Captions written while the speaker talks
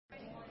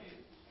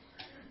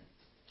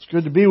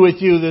Good to be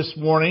with you this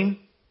morning.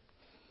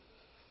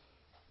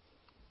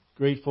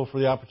 Grateful for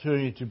the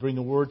opportunity to bring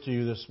the Word to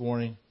you this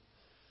morning.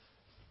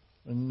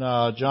 When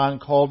John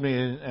called me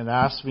and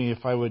asked me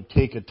if I would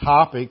take a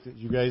topic, that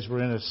you guys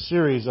were in a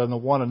series on the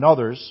one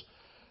another's,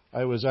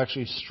 I was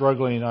actually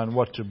struggling on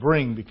what to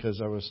bring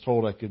because I was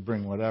told I could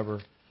bring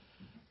whatever.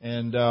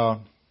 And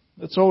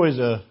it's always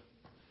a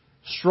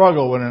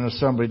struggle when an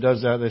assembly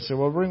does that. They say,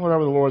 well, bring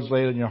whatever the Lord's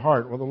laid in your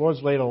heart. Well, the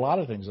Lord's laid a lot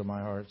of things in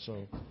my heart,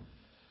 so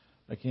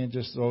I can't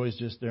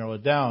always narrow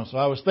it down. So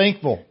I was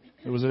thankful.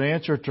 It was an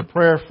answer to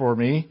prayer for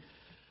me.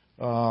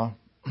 But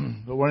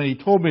when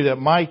he told me that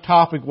my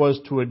topic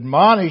was to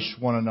admonish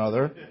one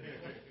another,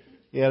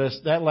 yeah,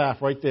 that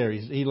laugh right there.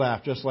 He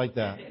laughed just like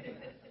that.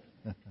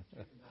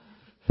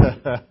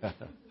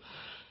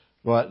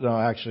 But no,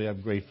 actually,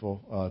 I'm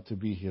grateful to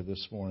be here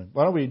this morning.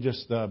 Why don't we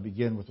just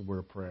begin with a word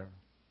of prayer?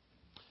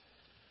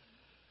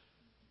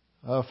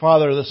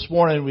 Father, this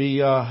morning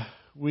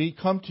we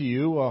come to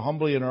you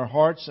humbly in our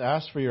hearts,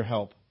 ask for your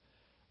help.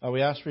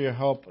 We ask for your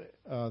help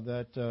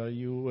that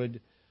you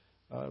would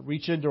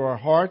reach into our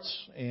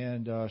hearts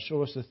and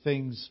show us the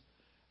things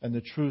and the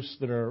truths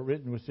that are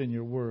written within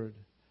your word.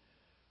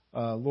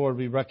 Lord,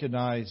 we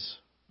recognize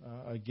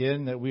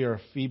again that we are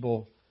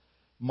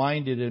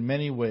feeble-minded in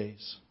many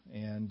ways,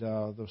 and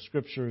the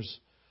Scriptures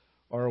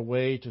are a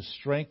way to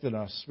strengthen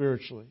us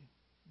spiritually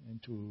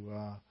and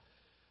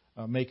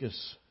to make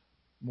us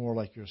more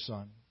like your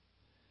Son.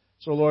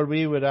 So, Lord,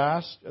 we would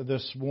ask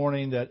this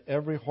morning that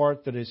every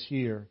heart that is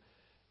here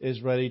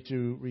is ready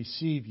to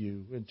receive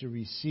you and to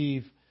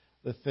receive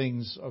the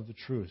things of the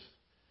truth.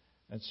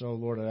 And so,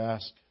 Lord, I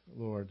ask,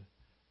 Lord,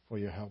 for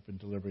your help in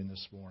delivering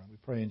this morning. We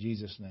pray in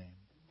Jesus' name.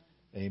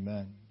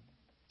 Amen.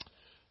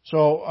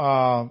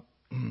 So,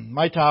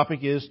 my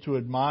topic is to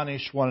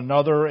admonish one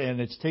another, and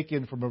it's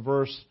taken from a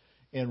verse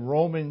in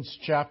Romans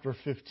chapter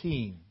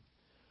 15.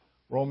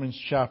 Romans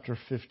chapter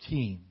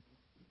 15.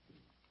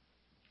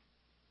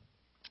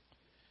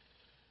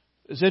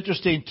 It's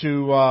interesting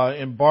to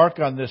embark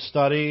on this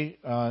study.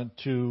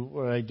 To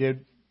what I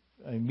did,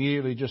 I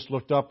immediately just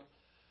looked up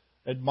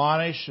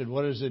admonish and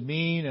what does it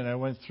mean, and I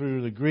went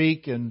through the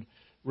Greek and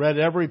read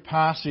every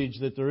passage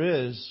that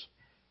there is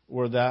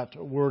where that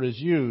word is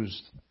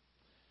used.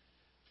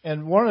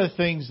 And one of the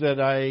things that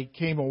I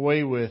came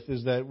away with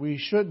is that we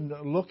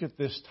shouldn't look at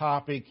this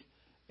topic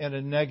in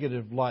a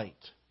negative light.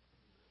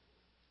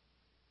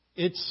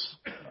 It's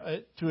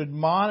to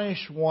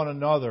admonish one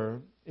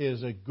another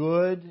is a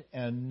good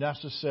and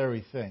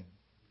necessary thing.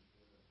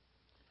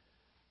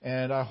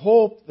 And I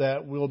hope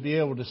that we'll be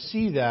able to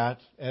see that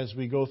as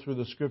we go through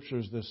the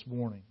Scriptures this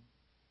morning.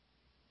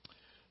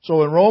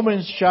 So in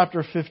Romans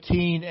chapter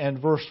 15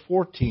 and verse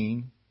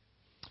 14,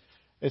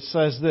 it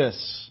says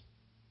this,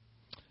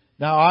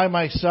 "Now I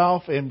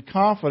myself am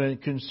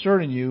confident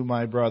concerning you,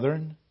 my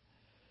brethren,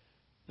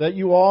 that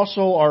you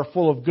also are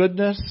full of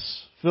goodness,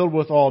 filled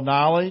with all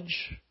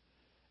knowledge,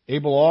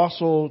 able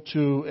also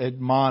to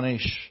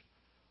admonish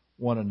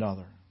one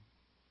another."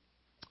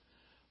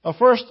 Now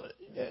first,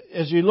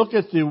 as you look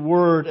at the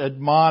word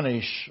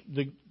admonish,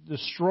 the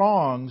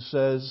Strong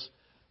says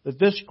that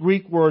this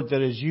Greek word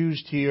that is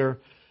used here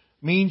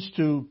means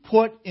to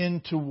put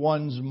into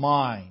one's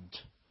mind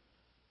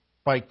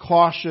by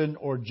caution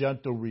or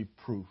gentle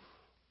reproof.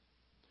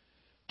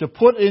 To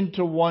put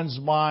into one's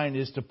mind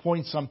is to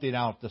point something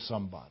out to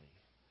somebody.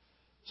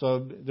 So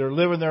they're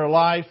living their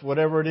life,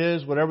 whatever it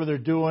is, whatever they're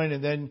doing,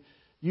 and then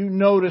you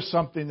notice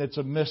something that's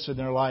amiss in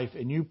their life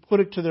and you put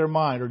it to their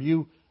mind, or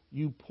you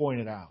point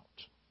it out.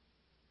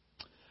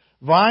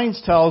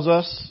 Vines tells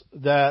us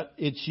that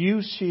its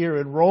use here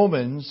in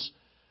Romans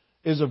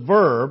is a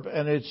verb,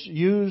 and it's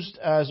used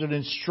as an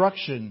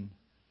instruction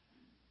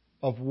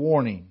of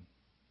warning.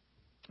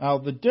 Now,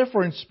 the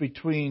difference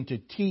between to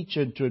teach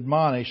and to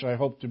admonish, I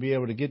hope to be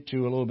able to get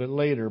to a little bit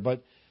later,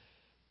 but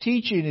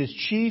teaching is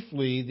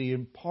chiefly the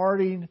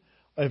imparting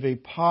of a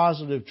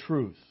positive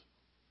truth,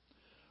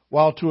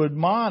 while to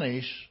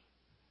admonish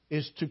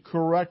is to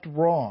correct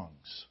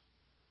wrongs.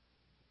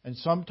 And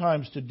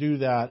sometimes to do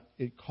that,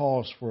 it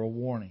calls for a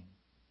warning.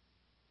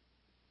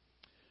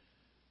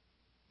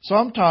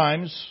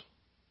 Sometimes,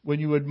 when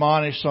you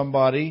admonish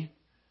somebody,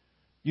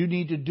 you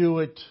need to do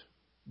it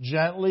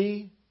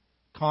gently,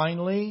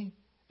 kindly,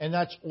 and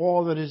that's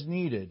all that is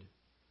needed.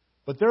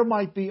 But there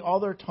might be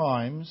other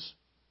times,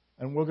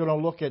 and we're going to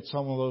look at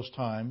some of those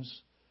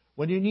times,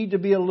 when you need to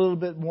be a little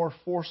bit more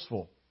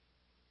forceful,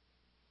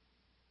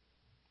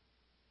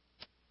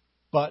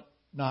 but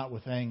not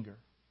with anger.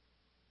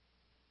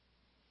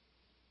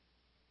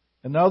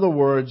 In other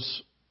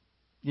words,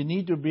 you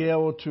need to be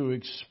able to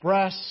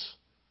express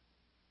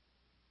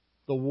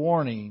the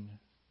warning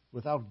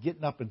without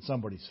getting up in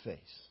somebody's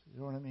face.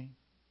 You know what I mean?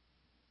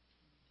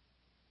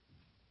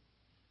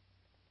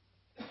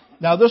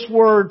 Now, this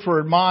word for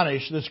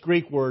admonish, this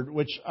Greek word,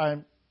 which I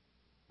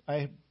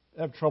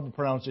have trouble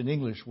pronouncing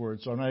English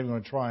words, so I'm not even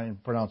going to try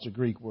and pronounce a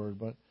Greek word,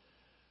 but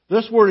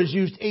this word is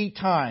used 8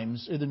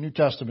 times in the New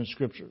Testament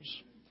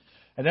Scriptures.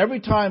 And every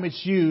time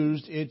it's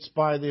used, it's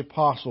by the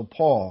Apostle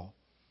Paul.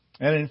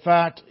 And in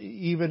fact,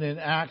 even in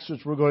Acts,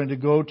 which we're going to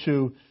go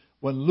to,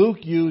 when Luke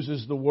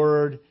uses the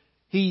word,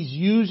 he's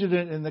using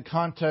it in the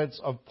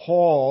context of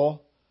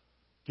Paul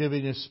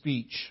giving his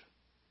speech.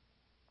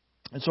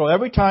 And so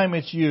every time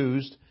it's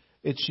used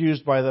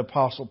by the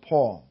Apostle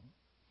Paul.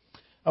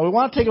 Now we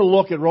want to take a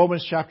look at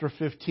Romans chapter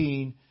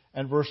 15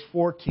 and verse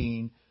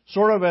 14,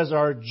 sort of as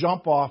our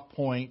jump-off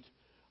point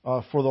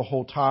for the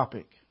whole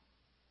topic.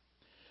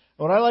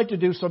 What I like to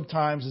do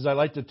sometimes is I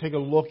like to take a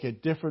look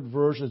at different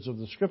versions of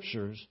the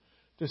Scriptures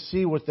to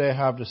see what they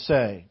have to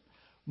say.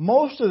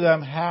 Most of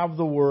them have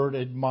the word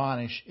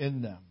admonish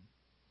in them.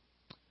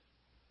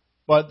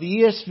 But the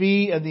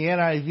ESV and the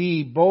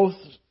NIV both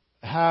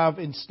have,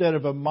 instead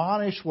of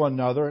admonish one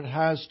another, it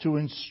has to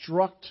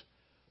instruct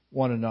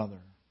one another.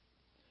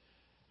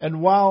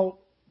 And while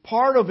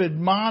part of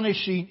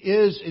admonishing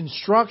is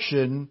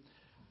instruction,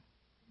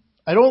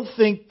 I don't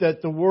think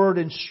that the word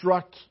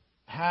instruct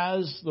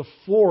has the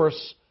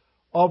force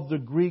of the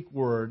Greek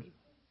word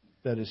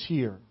that is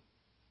here.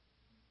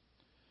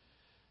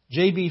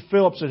 J.B.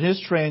 Phillips, in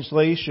his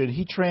translation,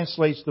 he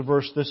translates the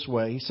verse this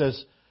way. He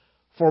says,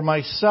 "For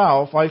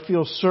myself, I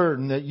feel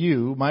certain that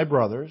you, my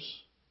brothers,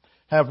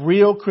 have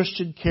real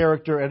Christian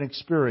character and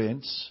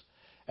experience,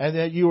 and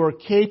that you are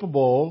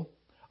capable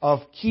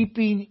of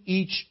keeping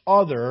each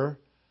other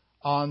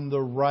on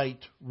the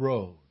right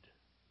road."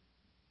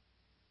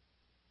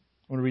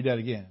 I want to read that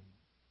again.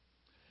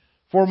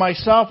 "For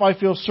myself, I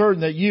feel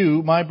certain that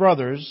you, my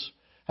brothers,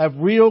 have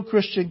real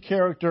Christian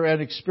character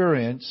and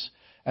experience,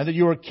 and that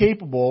you are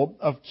capable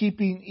of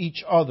keeping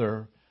each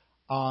other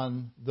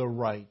on the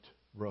right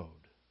road."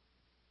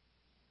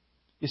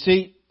 You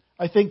see,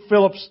 I think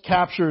Phillips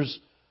captures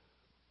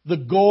the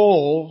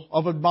goal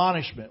of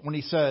admonishment when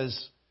he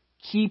says,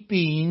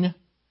 keeping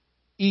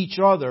each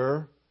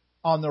other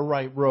on the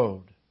right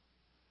road.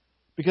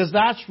 Because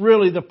that's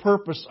really the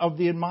purpose of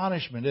the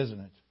admonishment, isn't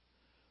it?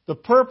 The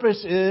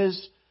purpose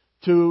is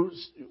to,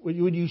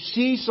 when you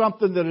see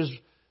something that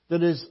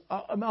is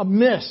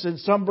amiss in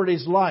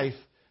somebody's life,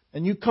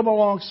 and you come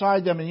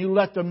alongside them and you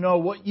let them know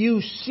what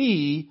you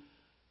see,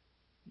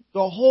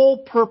 the whole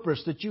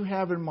purpose that you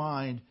have in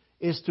mind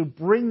is to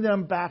bring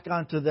them back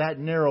onto that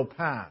narrow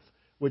path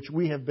which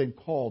we have been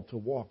called to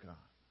walk on.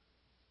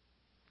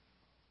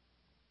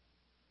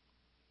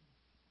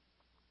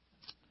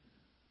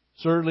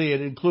 Certainly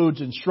it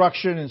includes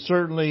instruction, and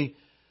certainly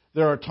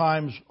there are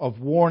times of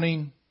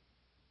warning.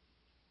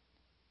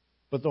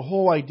 But the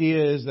whole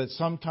idea is that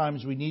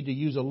sometimes we need to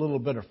use a little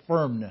bit of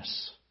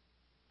firmness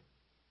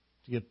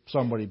to get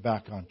somebody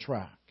back on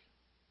track.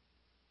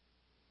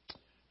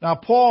 Now,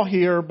 Paul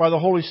here, by the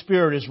Holy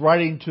Spirit, is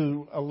writing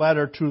to a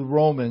letter to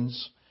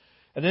Romans.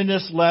 And in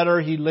this letter,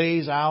 he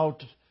lays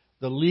out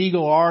the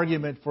legal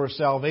argument for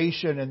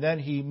salvation, and then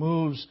he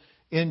moves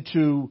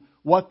into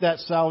what that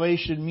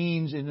salvation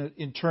means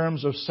in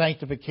terms of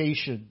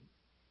sanctification.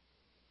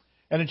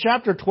 And in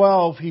chapter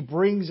 12, he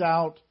brings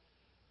out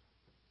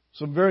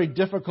some very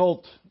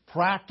difficult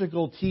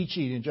practical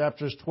teaching in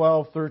chapters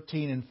 12,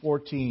 13, and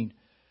 14,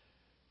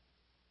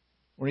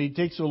 when he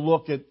takes a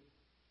look at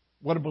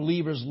what a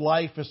believer's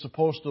life is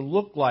supposed to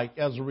look like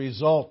as a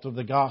result of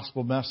the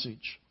gospel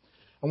message.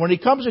 And when he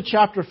comes to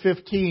chapter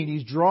 15,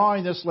 he's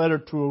drawing this letter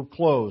to a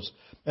close.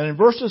 And in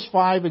verses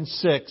 5 and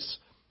 6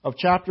 of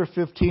chapter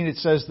 15, it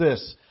says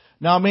this,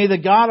 "Now may the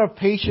God of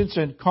patience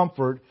and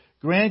comfort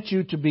grant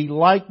you to be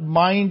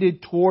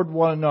like-minded toward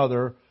one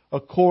another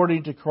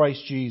according to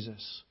Christ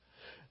Jesus,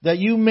 that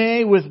you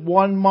may with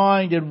one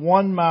mind and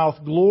one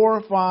mouth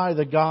glorify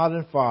the God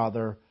and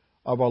Father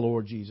of our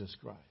Lord Jesus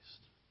Christ."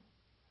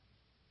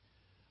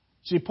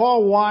 See,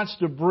 Paul wants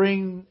to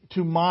bring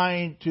to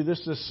mind to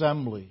this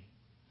assembly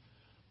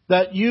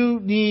that you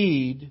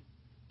need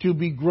to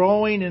be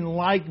growing in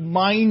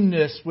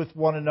like-mindedness with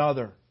one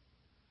another,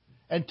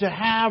 and to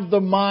have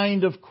the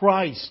mind of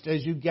Christ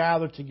as you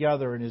gather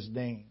together in His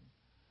name,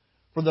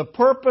 for the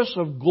purpose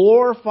of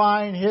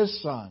glorifying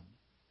His Son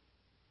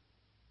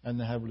and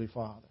the Heavenly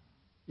Father.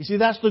 You see,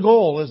 that's the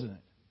goal, isn't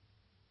it?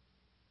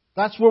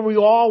 That's where we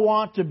all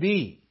want to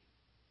be.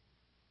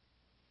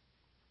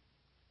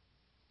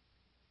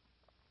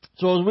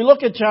 So as we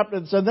look at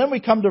chapter, so then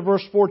we come to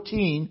verse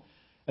 14,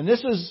 and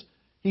this is,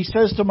 he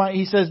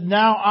says,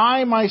 "Now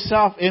I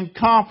myself am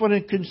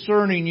confident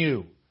concerning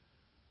you."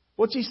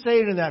 What's he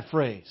saying in that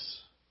phrase?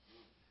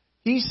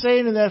 He's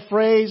saying in that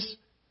phrase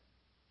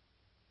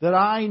that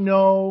I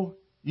know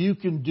you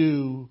can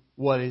do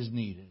what is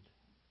needed.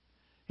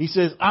 He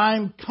says,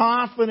 I'm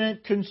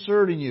confident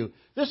concerning you.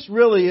 This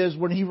really is,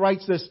 when he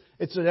writes this,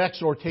 it's an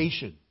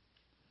exhortation.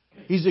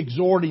 He's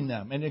exhorting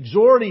them. And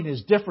exhorting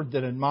is different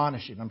than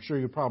admonishing. I'm sure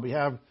you probably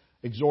have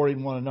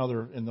exhorting one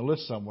another in the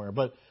list somewhere.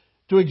 But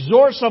to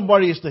exhort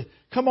somebody is to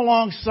come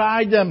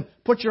alongside them,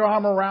 put your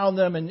arm around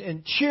them,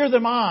 and cheer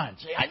them on.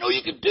 Say, I know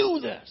you can do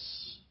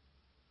this.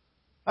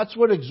 That's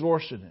what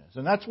exhortation is.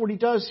 And that's what he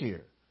does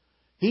here.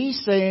 He's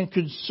saying,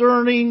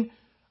 concerning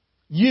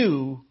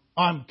you,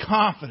 I'm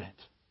confident.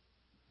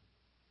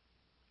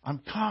 I'm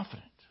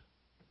confident.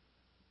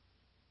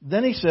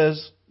 Then he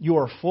says, you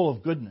are full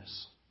of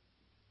goodness.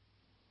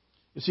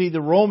 You see,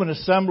 the Roman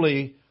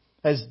assembly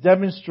has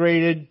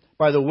demonstrated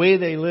by the way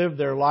they live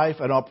their life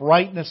an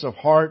uprightness of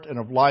heart and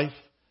of life,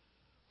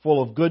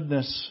 full of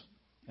goodness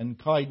and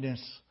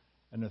kindness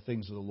and the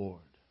things of the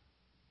Lord.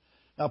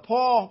 Now,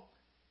 Paul,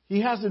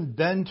 he hasn't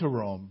been to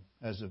Rome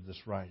as of this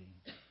writing,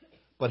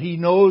 but he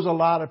knows a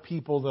lot of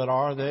people that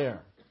are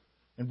there.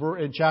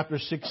 In chapter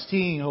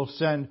 16,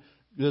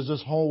 there's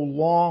this whole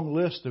long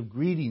list of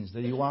greetings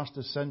that he wants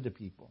to send to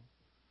people.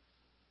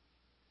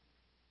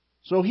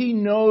 So he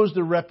knows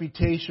the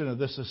reputation of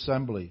this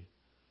assembly.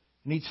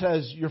 And he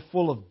says, you're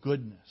full of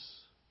goodness.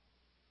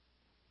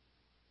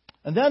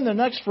 And then the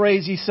next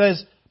phrase, he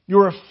says, you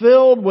are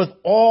filled with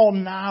all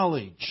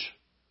knowledge.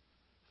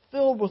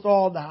 Filled with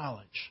all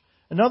knowledge.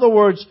 In other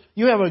words,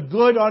 you have a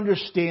good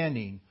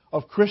understanding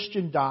of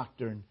Christian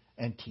doctrine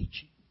and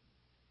teaching.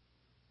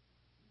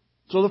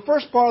 So the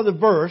first part of the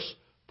verse,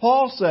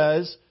 Paul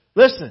says,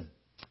 listen,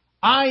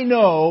 I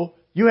know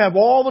you have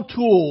all the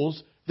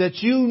tools that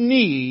you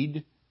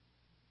need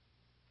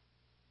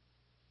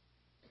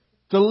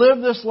to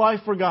live this life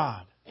for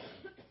God.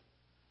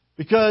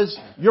 Because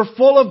you're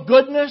full of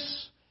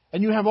goodness,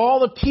 and you have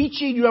all the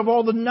teaching, you have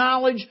all the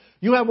knowledge,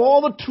 you have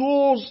all the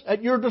tools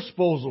at your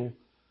disposal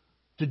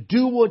to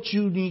do what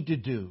you need to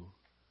do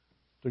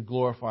to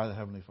glorify the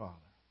Heavenly Father.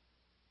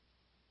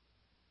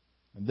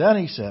 And then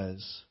he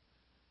says,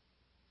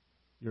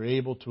 you're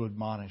able to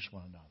admonish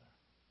one another.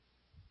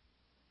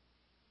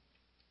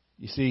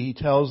 You see, he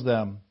tells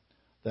them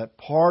that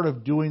part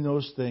of doing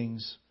those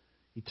things,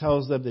 he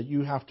tells them that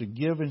you have to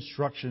give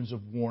instructions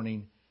of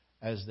warning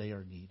as they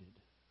are needed.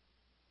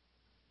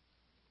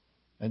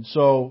 And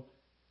so,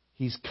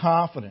 he's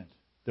confident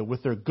that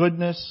with their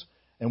goodness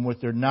and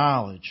with their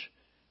knowledge,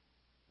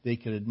 they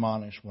can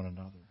admonish one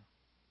another.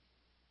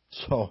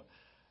 So,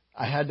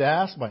 I had to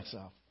ask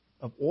myself,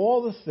 of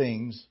all the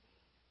things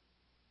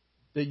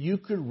that you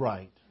could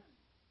write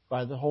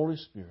by the Holy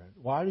Spirit,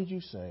 why did you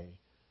say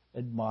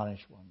admonish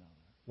one another?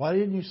 Why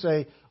didn't you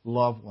say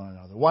love one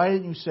another? Why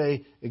didn't you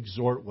say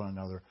exhort one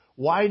another?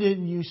 Why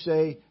didn't you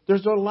say...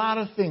 There's a lot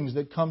of things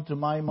that come to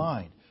my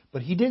mind.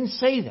 But he didn't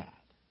say that.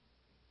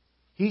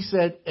 He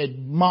said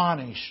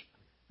admonish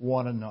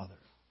one another.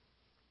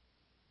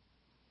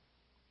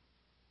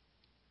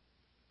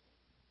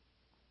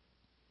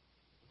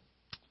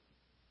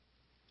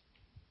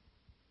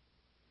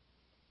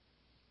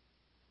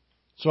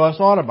 So I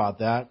thought about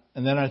that,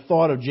 and then I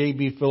thought of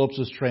J.B.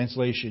 Phillips's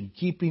translation,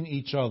 keeping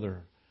each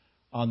other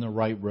on the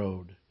right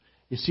road.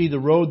 You see, the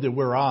road that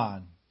we're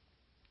on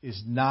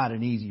is not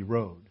an easy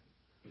road.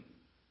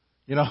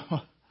 You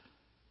know,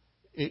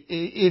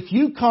 if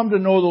you come to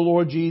know the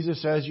Lord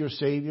Jesus as your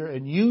Savior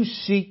and you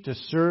seek to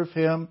serve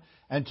Him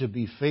and to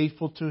be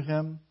faithful to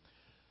Him,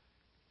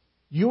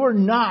 you are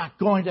not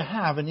going to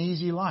have an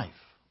easy life.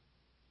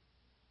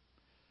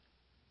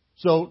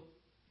 So,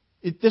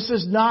 this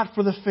is not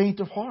for the faint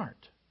of heart.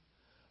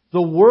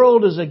 The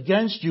world is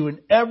against you in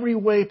every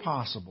way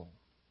possible.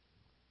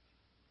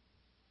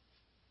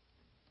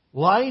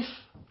 Life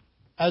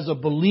as a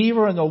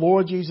believer in the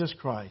Lord Jesus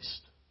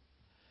Christ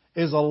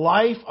is a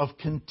life of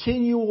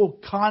continual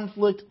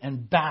conflict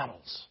and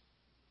battles.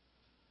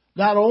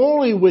 Not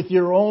only with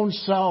your own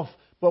self,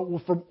 but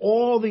from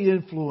all the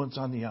influence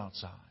on the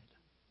outside.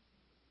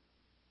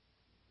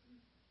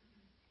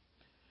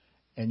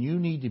 And you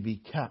need to be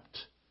kept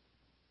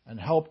and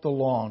helped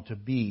along to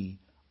be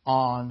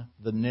on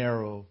the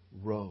narrow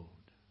road.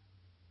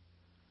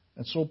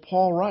 And so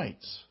Paul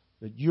writes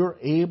that you're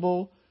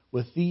able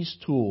with these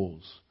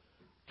tools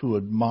to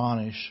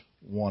admonish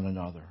one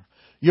another.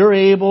 You're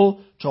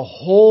able to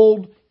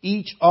hold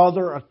each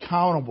other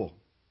accountable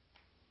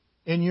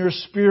in your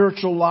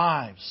spiritual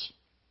lives.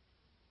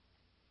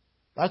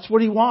 That's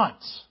what he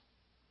wants.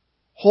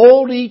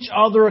 Hold each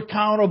other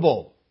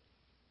accountable.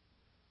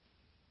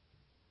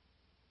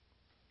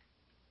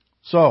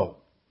 So,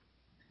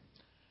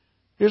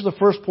 here's the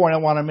first point I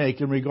want to make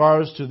in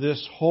regards to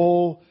this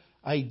whole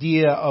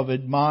idea of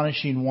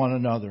admonishing one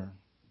another.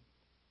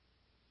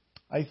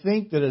 I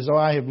think that as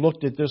I have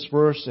looked at this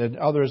verse and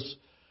others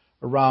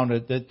around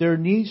it, that there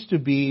needs to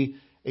be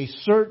a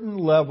certain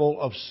level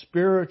of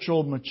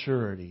spiritual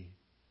maturity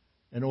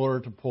in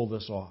order to pull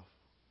this off.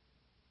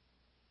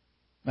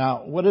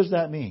 Now, what does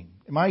that mean?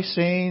 Am I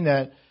saying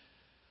that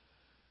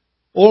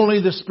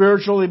only the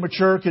spiritually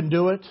mature can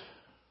do it?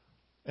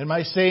 Am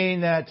I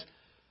saying that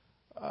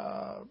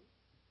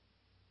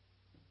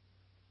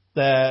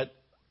that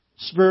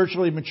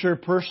spiritually mature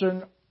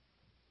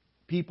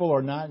people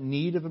are not in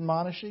need of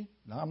admonishing?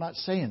 No, I'm not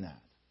saying that.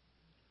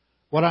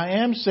 What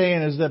I am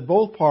saying is that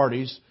both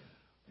parties,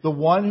 the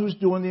one who's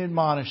doing the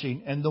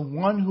admonishing and the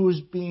one who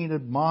is being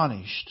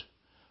admonished,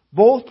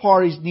 both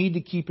parties need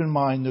to keep in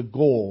mind the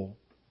goal,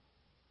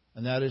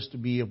 and that is to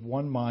be of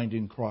one mind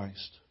in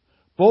Christ.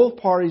 Both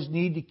parties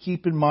need to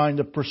keep in mind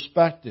the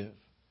perspective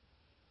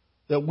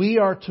that we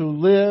are to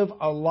live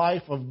a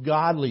life of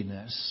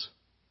godliness,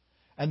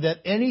 and that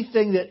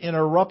anything that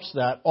interrupts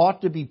that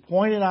ought to be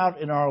pointed out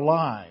in our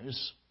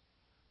lives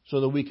so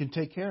that we can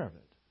take care of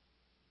it.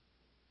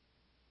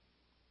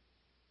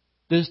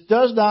 This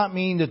does not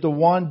mean that the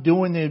one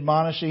doing the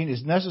admonishing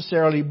is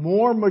necessarily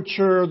more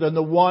mature than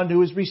the one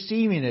who is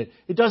receiving it.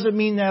 It doesn't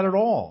mean that at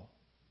all.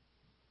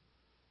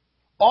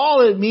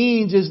 All it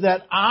means is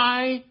that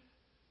I,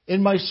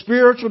 in my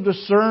spiritual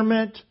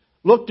discernment,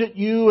 looked at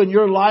you and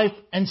your life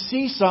and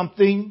see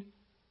something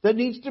that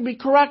needs to be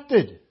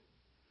corrected.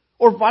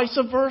 Or vice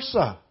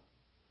versa.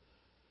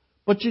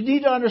 But you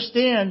need to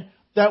understand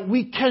that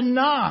we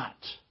cannot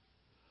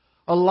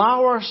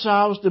allow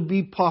ourselves to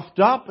be puffed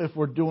up if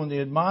we're doing the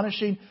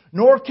admonishing,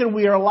 nor can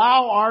we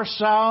allow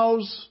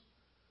ourselves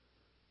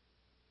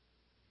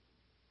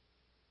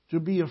to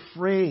be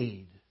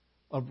afraid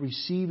of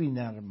receiving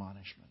that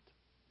admonishment.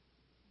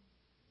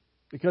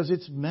 Because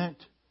it's meant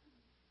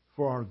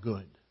for our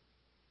good.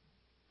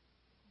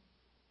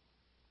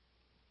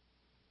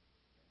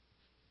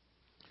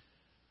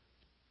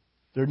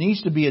 There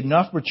needs to be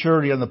enough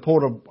maturity on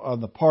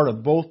the part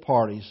of both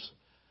parties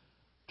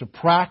to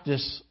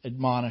practice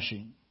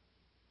admonishing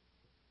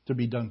to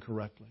be done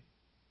correctly.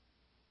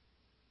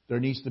 There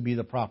needs to be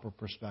the proper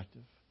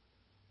perspective,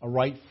 a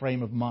right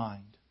frame of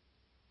mind.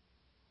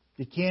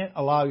 You can't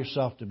allow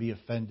yourself to be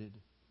offended,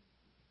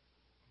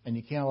 and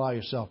you can't allow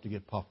yourself to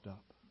get puffed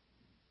up.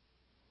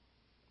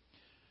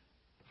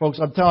 Folks,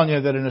 I'm telling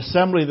you that an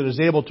assembly that is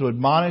able to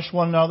admonish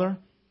one another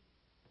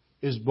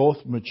is both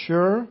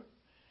mature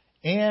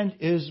and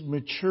is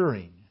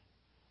maturing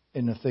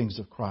in the things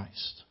of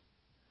Christ.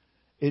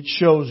 It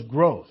shows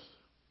growth,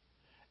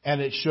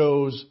 and it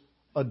shows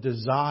a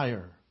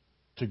desire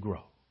to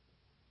grow.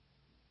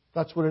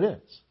 That's what it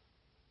is.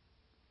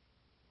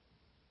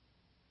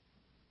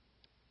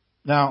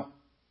 Now,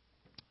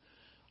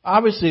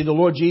 obviously, the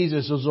Lord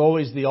Jesus is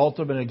always the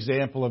ultimate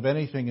example of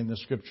anything in the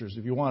Scriptures.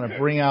 If you want to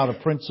bring out a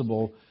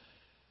principle,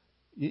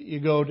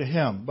 you go to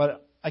Him.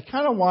 But I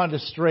kind of wanted to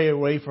stray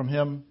away from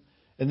Him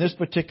in this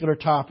particular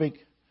topic,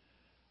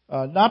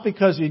 not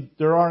because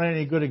there aren't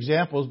any good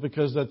examples,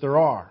 because that there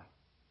are.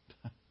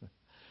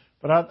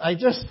 But I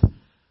just,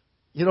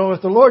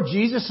 if the Lord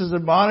Jesus is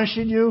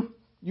admonishing you,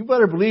 you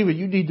better believe it,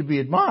 you need to be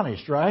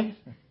admonished, right?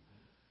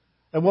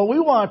 And what we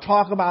want to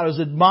talk about is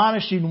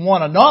admonishing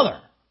one another.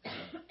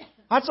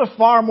 That's a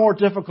far more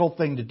difficult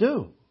thing to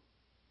do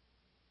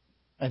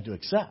and to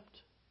accept.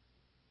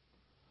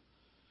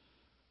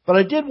 But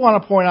I did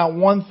want to point out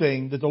one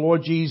thing that the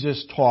Lord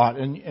Jesus taught,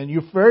 and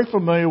you're very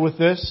familiar with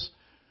this.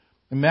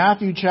 In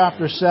Matthew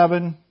chapter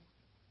 7,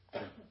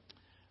 in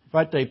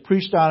fact, I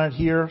preached on it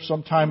here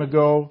some time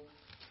ago,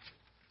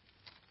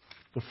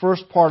 the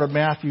first part of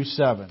Matthew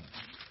 7.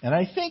 And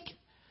I think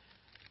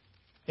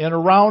in a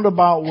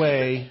roundabout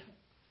way,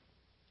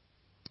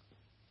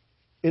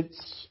 it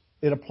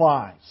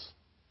applies.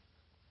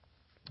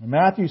 In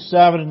Matthew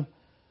 7,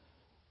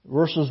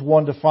 verses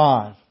 1 to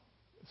 5,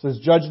 it says,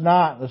 "Judge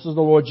not." This is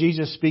the Lord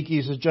Jesus speaking.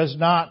 He says, "Judge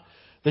not,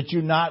 that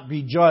you not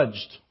be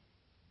judged.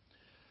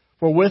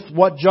 For with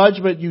what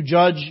judgment you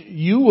judge,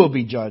 you will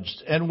be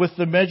judged. And with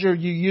the measure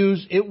you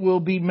use, it will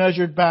be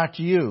measured back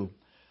to you.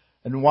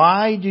 And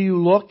why do you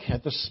look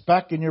at the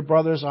speck in your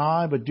brother's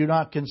eye, but do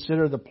not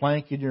consider the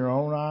plank in your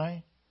own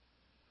eye?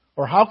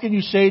 Or how can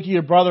you say to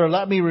your brother,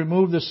 'Let me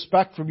remove the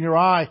speck from your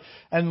eye,'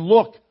 and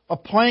look, a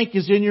plank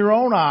is in your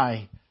own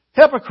eye?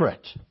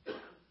 Hypocrite!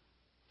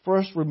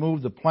 First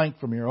remove the plank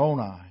from your own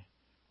eye,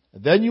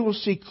 and then you will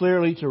see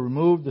clearly to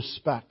remove the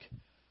speck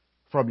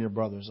from your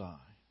brother's eye."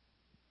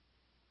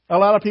 A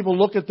lot of people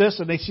look at this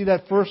and they see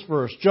that first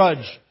verse,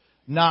 "Judge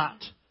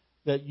not,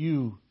 that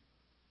you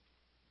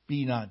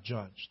be not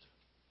judged."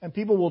 And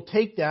people will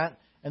take that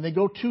and they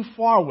go too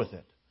far with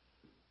it.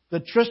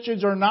 That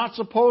Christians are not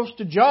supposed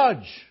to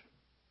judge.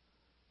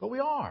 But we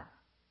are.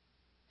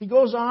 He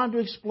goes on to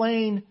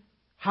explain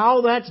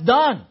how that's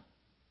done.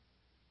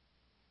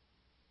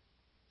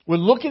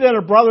 When looking at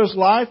a brother's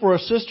life or a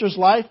sister's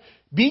life,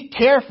 be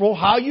careful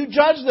how you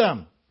judge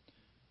them.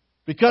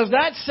 Because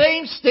that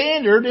same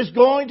standard is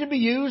going to be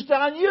used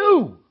on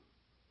you.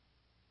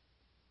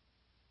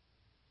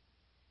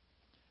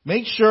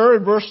 Make sure,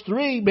 in verse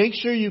 3, make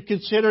sure you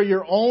consider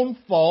your own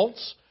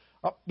faults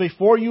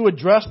before you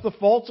address the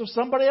faults of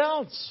somebody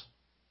else.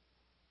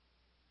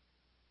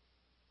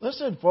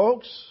 Listen,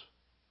 folks.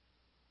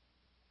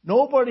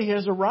 Nobody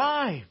has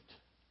arrived.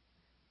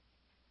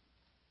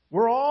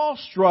 We're all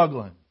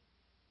struggling.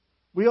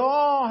 We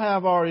all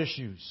have our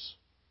issues.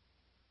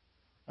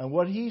 And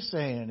what he's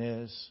saying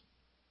is,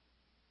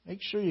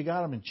 make sure you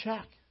got them in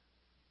check.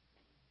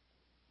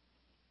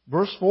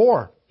 Verse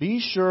 4, be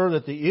sure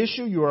that the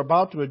issue you are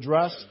about to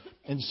address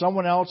in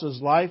someone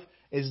else's life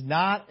is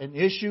not an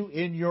issue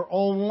in your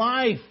own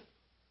life.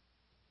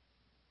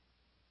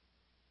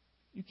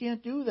 You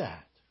can't do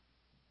that.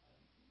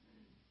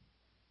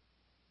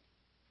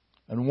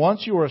 And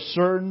once you are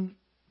certain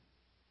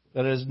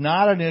that it is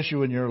not an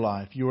issue in your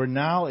life, you are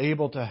now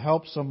able to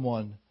help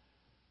someone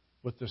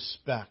with the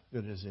speck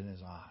that is in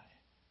his eye.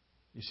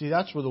 You see,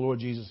 that's where the Lord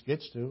Jesus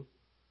gets to.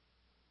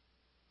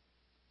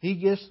 He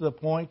gets to the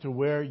point to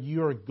where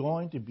you are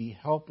going to be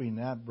helping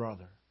that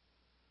brother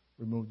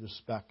remove the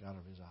speck out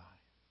of his eye.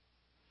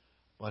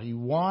 But He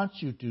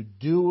wants you to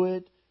do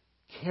it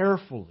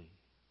carefully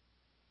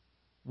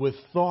with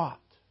thought,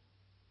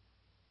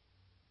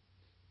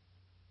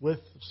 with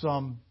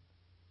some,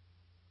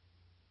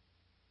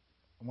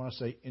 I want to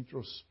say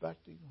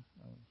introspecting,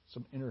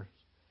 some inner.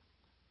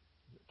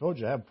 I told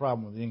you I have a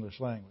problem with the English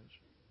language.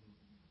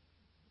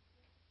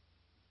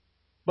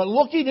 But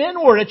looking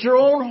inward at your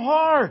own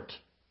heart.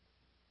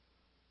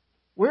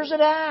 Where's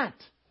it at?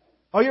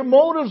 Are your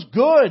motives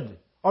good?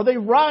 Are they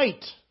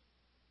right?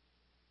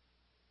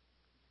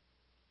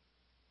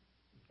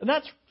 And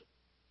that's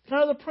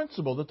kind of the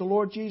principle that the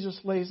Lord Jesus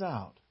lays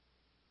out.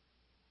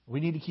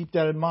 We need to keep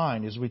that in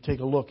mind as we take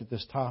a look at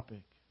this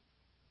topic.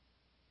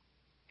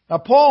 Now,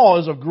 Paul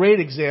is a great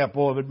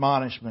example of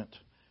admonishment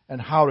and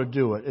how to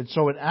do it. And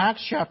so in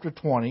Acts chapter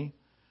 20,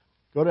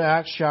 go to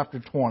Acts chapter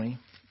 20.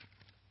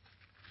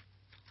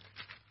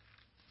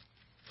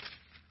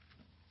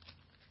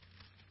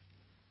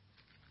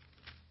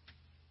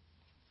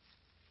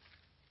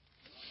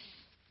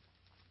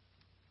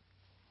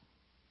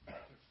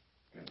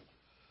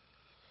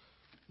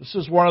 This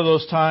is one of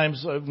those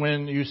times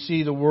when you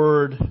see the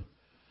word,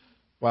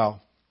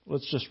 well,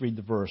 let's just read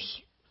the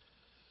verse.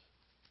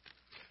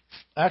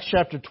 Acts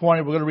chapter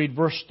 20, we're going to read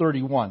verse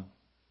 31.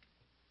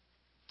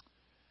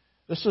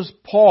 This is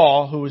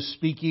Paul who is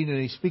speaking, and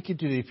he's speaking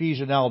to the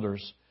Ephesian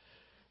elders.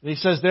 And he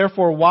says,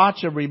 "Therefore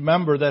watch and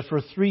remember that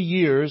for 3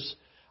 years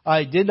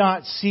I did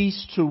not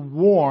cease to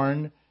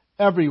warn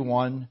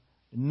everyone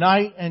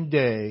night and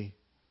day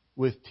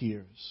with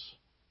tears."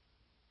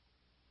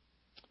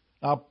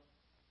 Now,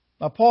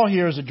 Paul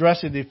here is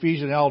addressing the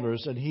Ephesian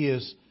elders, and he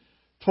has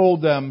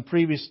told them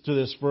previous to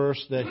this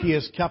verse that he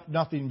has kept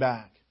nothing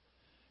back,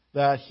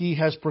 that he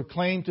has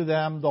proclaimed to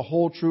them the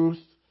whole truth,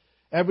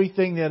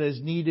 everything that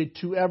is needed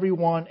to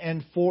everyone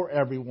and for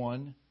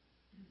everyone,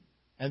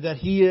 and that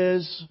he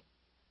is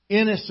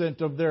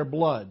innocent of their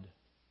blood.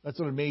 That's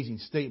an amazing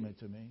statement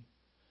to me.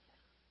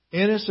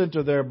 Innocent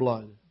of their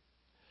blood.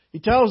 He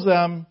tells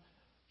them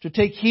to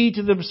take heed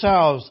to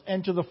themselves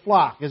and to the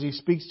flock as he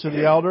speaks to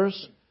the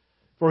elders,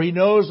 for he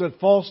knows that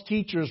false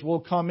teachers will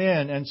come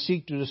in and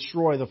seek to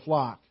destroy the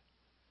flock.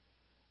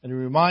 And he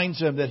reminds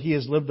them that he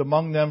has lived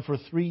among them for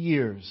 3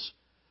 years,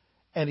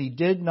 and he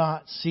did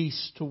not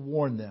cease to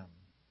warn them.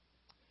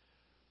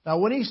 Now,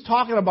 when he's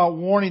talking about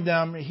warning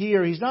them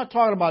here, he's not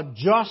talking about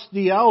just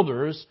the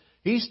elders.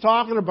 He's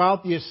talking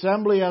about the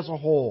assembly as a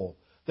whole.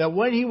 That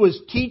when he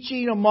was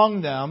teaching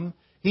among them,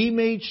 he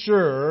made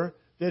sure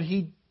that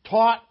he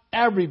taught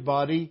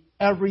everybody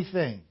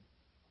everything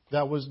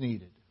that was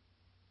needed.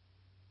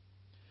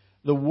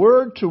 The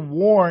word to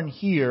warn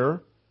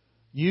here,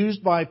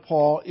 used by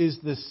Paul, is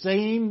the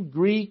same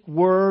Greek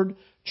word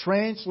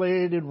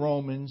translated in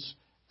Romans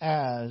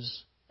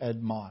as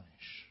admonish.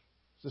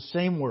 It's the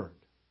same word.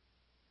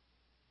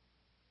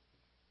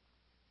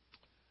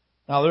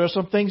 Now, there are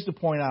some things to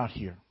point out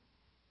here.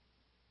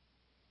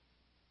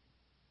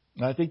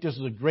 And I think this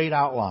is a great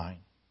outline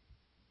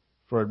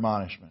for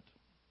admonishment.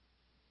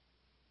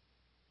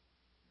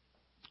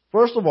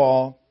 First of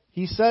all,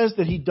 he says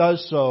that he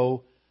does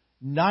so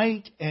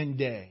night and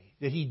day,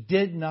 that he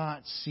did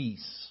not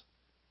cease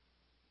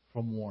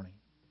from warning.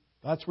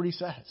 That's what he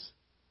says.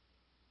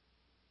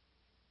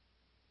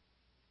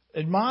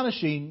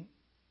 Admonishing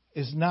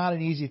is not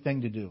an easy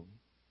thing to do.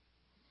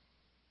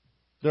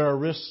 There are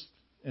risks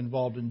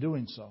involved in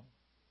doing so.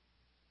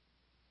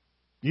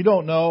 You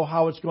don't know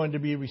how it's going to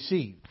be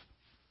received.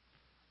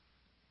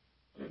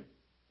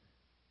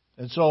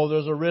 And so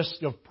there's a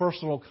risk of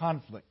personal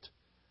conflict.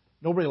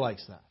 Nobody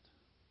likes that.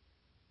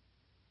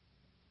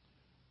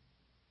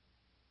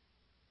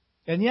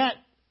 And yet,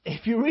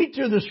 if you read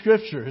through the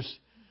Scriptures,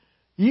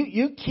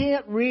 you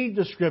can't read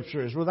the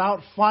Scriptures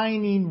without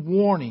finding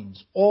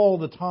warnings all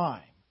the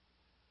time,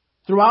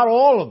 throughout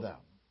all of them,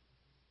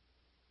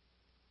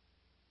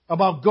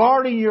 about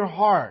guarding your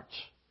heart,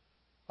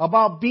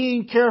 about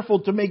being careful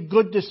to make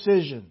good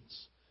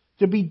decisions,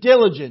 to be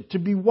diligent, to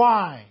be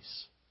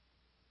wise.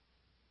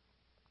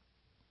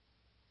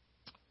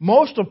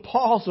 Most of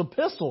Paul's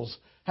epistles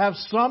have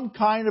some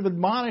kind of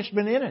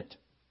admonishment in it.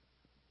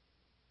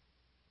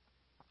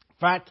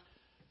 In fact,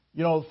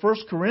 1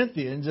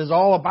 Corinthians is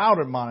all about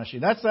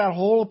admonishing. That's that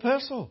whole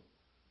epistle.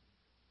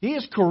 He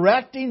is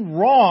correcting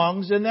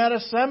wrongs in that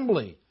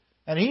assembly.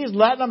 And he's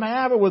letting them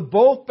have it with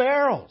both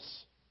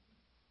barrels.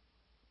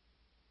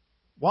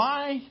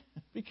 Why?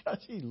 Because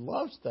he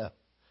loves them.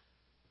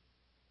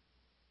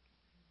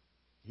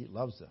 He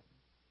loves them.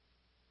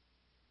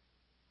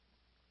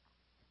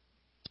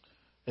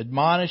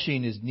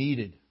 Admonishing is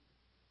needed.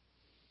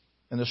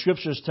 And the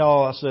Scriptures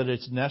tell us that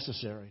it's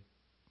necessary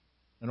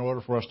in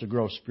order for us to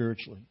grow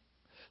spiritually.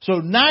 So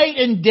night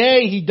and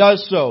day he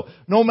does so.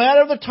 No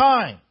matter the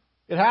time.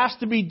 It has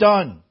to be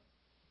done.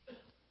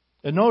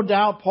 And no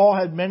doubt Paul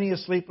had many a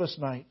sleepless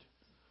night.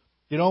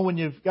 When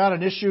you've got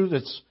an issue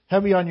that's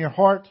heavy on your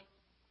heart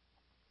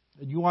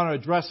and you want to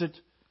address it,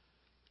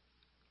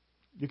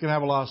 you can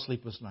have a lot of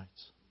sleepless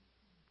nights.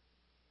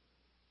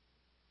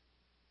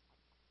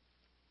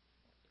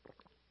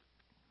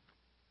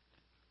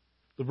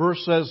 The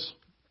verse says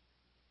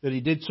that he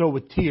did so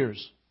with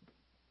tears.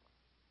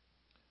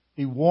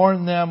 He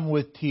warned them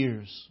with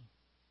tears.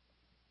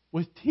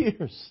 with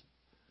tears.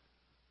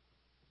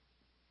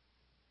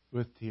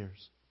 With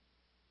tears.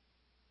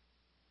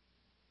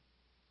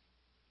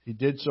 He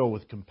did so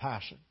with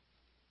compassion.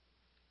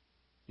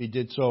 He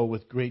did so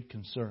with great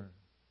concern.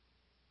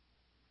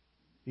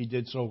 He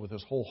did so with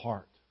his whole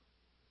heart.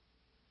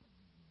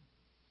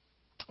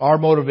 Our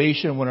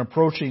motivation when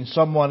approaching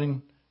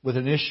someone with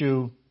an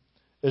issue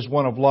is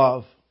one of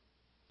love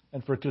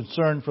and for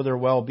concern for their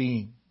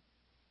well-being.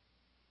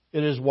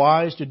 It is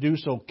wise to do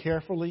so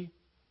carefully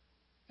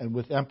and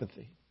with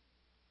empathy.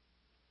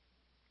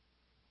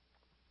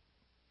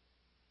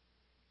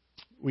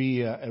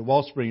 We at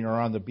Wellspring are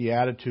on the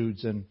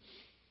Beatitudes, and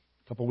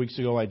a couple of weeks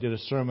ago I did a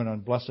sermon on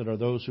Blessed are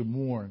those who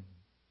mourn.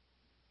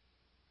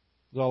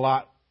 There's a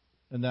lot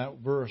in that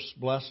verse.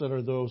 Blessed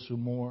are those who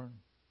mourn.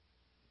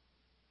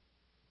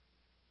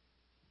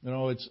 You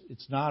know,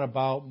 it's not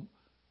about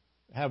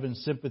having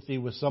sympathy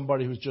with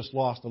somebody who's just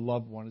lost a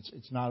loved one.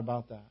 It's not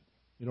about that.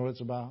 You know what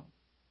it's about?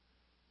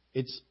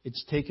 It's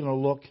taking a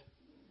look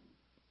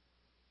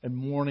and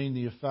mourning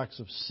the effects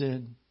of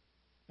sin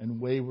and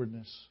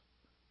waywardness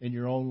in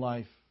your own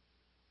life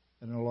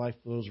and in the life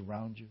of those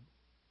around you.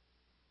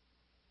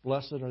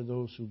 Blessed are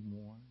those who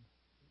mourn.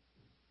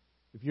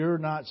 If you're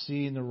not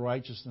seeing the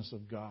righteousness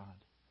of God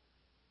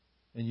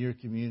in your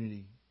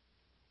community,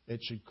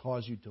 it should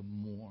cause you to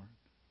mourn.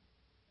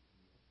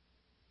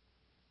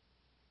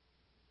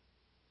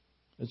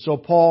 And so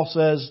Paul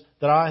says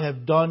that I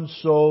have done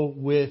so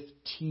with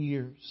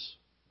tears.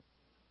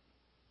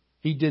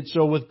 He did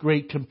so with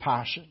great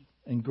compassion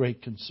and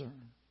great concern.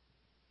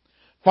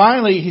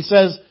 Finally, he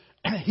says,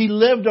 he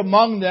lived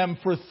among them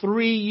for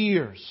 3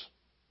 years.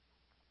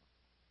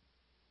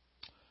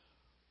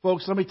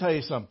 Folks, let me tell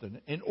you something.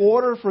 In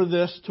order for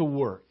this to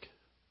work,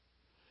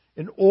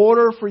 in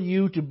order for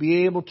you to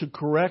be able to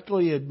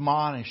correctly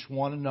admonish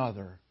one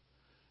another,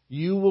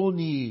 you will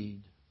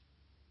need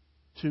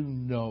to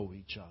know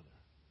each other.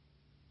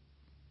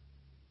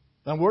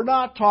 And we're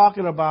not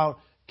talking about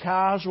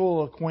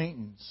casual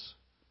acquaintance.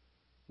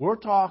 We're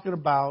talking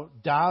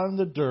about down in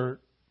the dirt,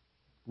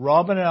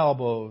 rubbing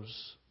elbows.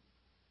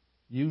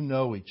 You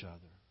know each other.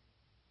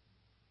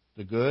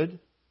 The good,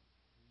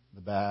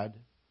 the bad,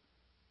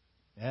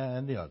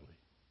 and the ugly.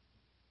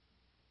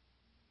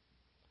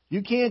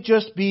 You can't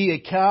just be a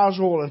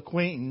casual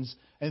acquaintance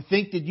and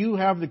think that you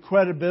have the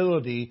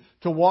credibility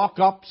to walk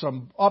up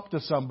to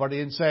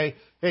somebody and say,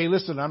 hey,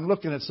 listen, I'm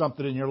looking at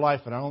something in your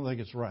life and I don't think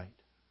it's right.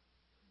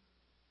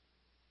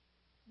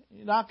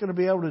 You're not going to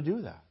be able to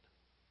do that.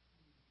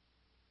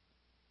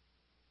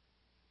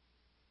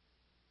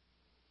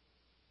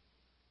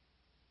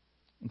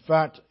 In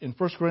fact, in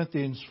 1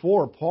 Corinthians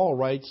 4, Paul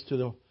writes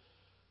to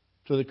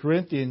the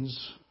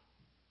Corinthians,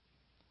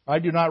 I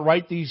do not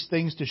write these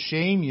things to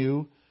shame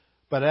you,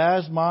 but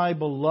as my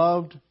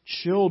beloved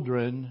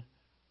children,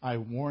 I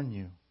warn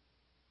you.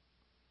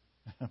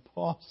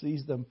 Paul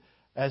sees them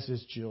as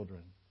his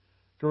children.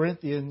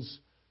 Corinthians,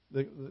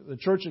 the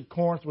church at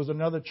Corinth was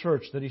another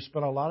church that he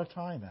spent a lot of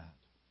time at.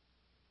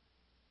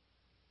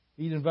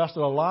 He'd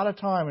invested a lot of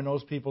time in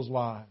those people's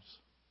lives.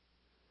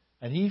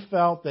 And he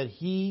felt that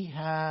he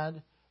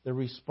had the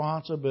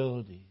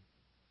responsibility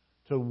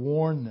to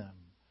warn them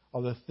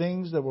of the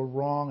things that were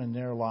wrong in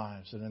their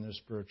lives and in their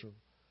spiritual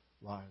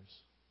lives.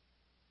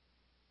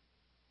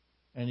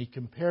 And he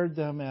compared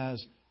them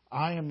as,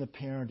 I am the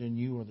parent and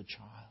you are the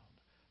child.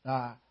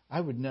 Now,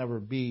 I would never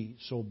be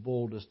so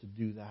bold as to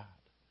do that.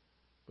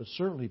 But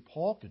certainly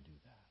Paul could do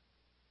that.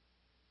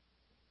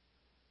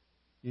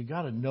 You've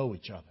got to know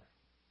each other.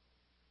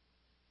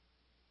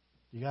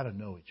 You've got to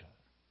know each other.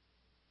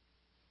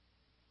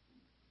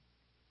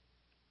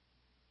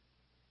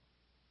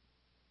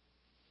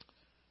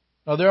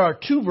 Now there are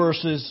 2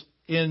 verses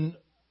in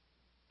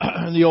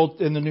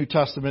the New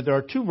Testament. There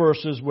are 2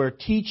 verses where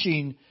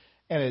teaching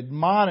and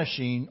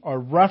admonishing are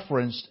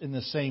referenced in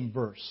the same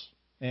verse.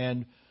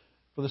 And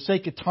for the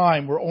sake of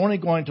time, we're only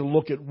going to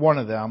look at one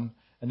of them,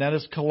 and that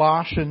is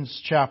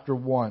Colossians chapter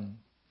 1.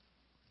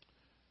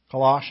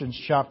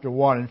 Colossians chapter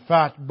 1. In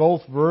fact,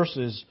 both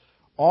verses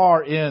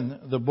are in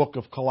the book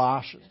of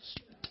Colossians.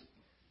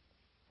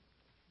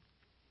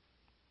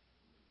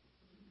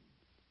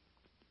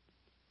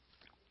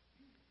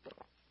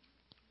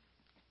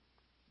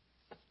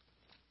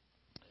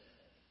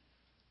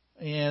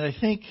 And I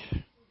think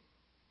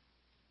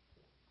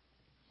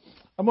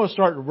I'm going to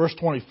start at verse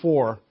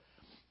 24,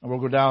 and we'll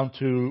go down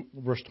to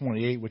verse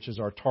 28, which is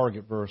our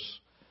target verse.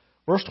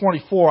 Verse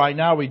 24, I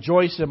now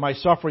rejoice in my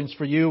sufferings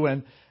for you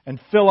and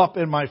fill up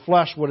in my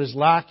flesh what is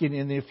lacking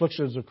in the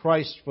afflictions of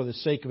Christ for the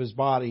sake of his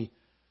body,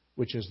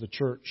 which is the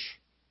church,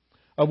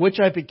 of which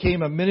I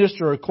became a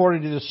minister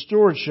according to the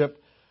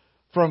stewardship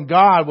from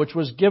God, which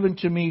was given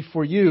to me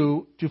for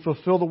you to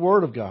fulfill the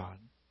word of God.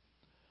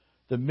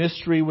 The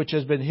mystery which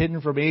has been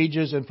hidden from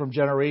ages and from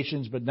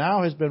generations, but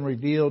now has been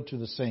revealed to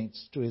the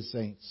saints, to his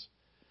saints.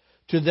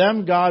 To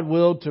them God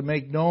willed to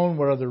make known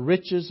what are the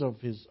riches of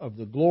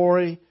the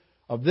glory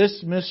of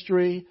this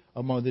mystery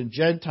among the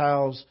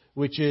Gentiles,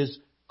 which is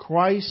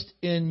Christ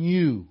in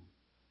you,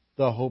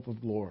 the hope of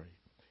glory.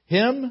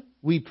 Him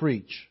we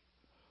preach,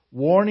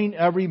 warning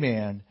every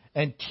man,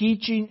 and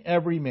teaching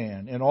every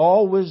man in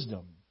all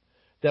wisdom,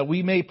 that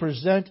we may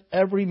present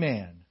every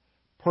man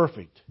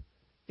perfect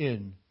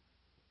in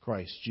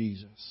Christ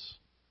Jesus.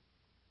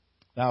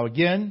 Now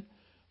again,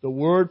 the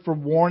word for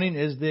warning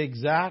is the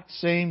exact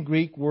same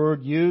Greek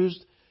word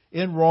used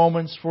in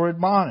Romans for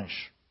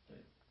admonish.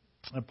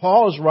 And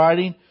Paul is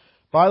writing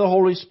by the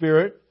Holy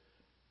Spirit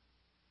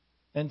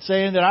and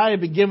saying that I have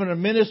been given a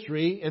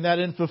ministry, and that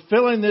in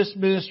fulfilling this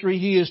ministry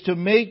he is to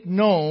make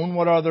known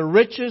what are the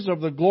riches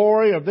of the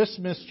glory of this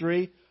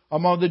mystery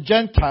among the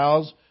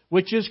Gentiles,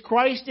 which is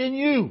Christ in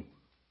you.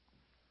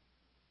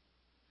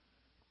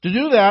 To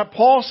do that,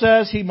 Paul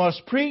says he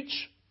must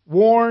preach,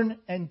 warn,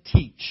 and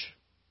teach.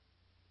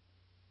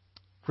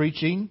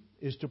 Preaching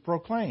is to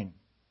proclaim.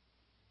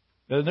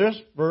 In this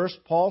verse,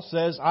 Paul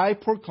says, I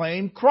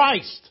proclaim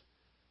Christ.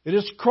 It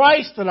is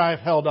Christ that I've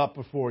held up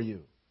before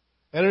you.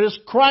 And it is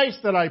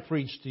Christ that I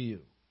preach to you.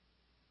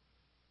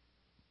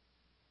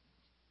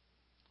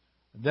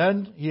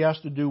 Then he has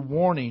to do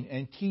warning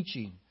and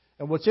teaching.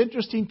 And what's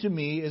interesting to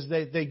me is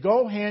that they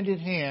go hand in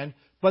hand,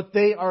 but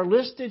they are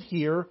listed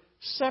here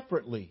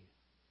separately.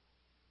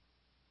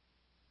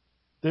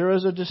 There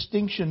is a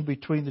distinction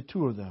between the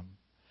two of them.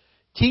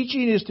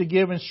 Teaching is to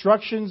give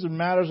instructions in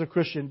matters of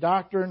Christian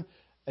doctrine.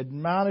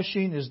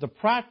 Admonishing is the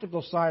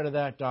practical side of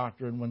that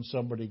doctrine when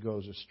somebody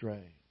goes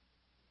astray.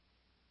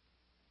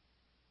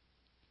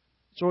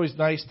 It's always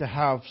nice to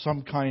have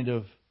some kind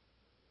of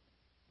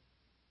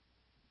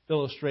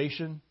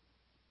illustration.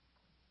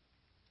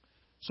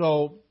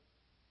 So,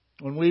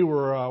 when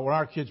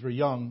our kids were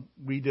young,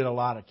 we did a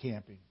lot of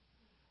camping,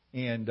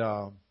 and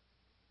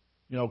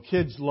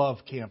kids love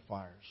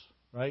campfires,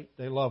 right?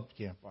 They love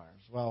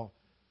campfires. Well,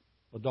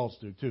 adults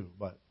do too.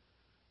 But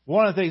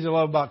one of the things I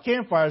love about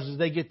campfires is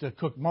they get to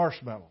cook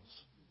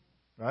marshmallows,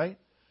 right?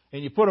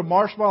 And you put a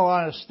marshmallow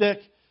on a stick,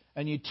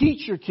 and you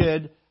teach your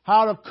kid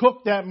how to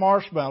cook that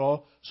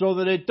marshmallow so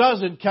that it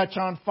doesn't catch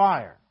on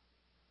fire.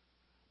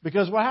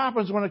 Because what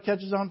happens when it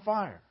catches on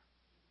fire?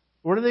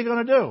 What are they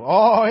going to do?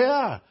 Oh,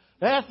 yeah.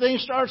 That thing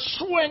starts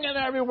swinging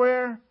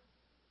everywhere.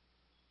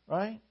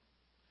 Right?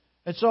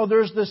 And so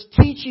there's this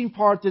teaching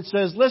part that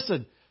says,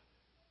 listen,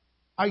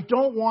 I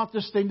don't want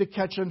this thing to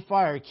catch on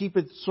fire. Keep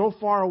it so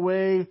far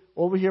away,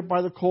 over here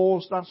by the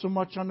coals, not so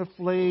much on the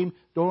flame.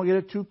 Don't get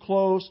it too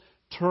close.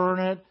 Turn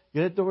it.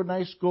 Get it to a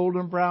nice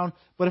golden brown.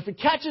 But if it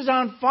catches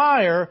on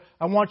fire,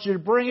 I want you to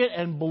bring it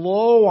and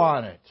blow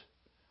on it.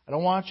 I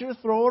don't want you to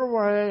throw it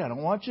away. I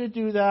don't want you to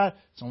do that.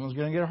 Someone's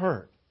going to get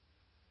hurt.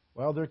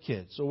 Well, they're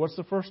kids. So what's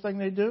the first thing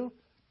they do?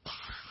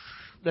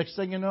 Next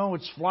thing you know,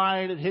 it's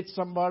flying. It hits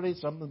somebody.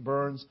 Something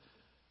burns.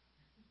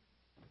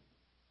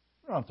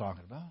 You know what I'm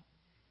talking about.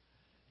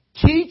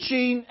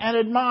 Teaching and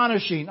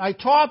admonishing. I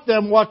taught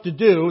them what to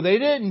do. They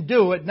didn't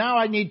do it. Now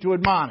I need to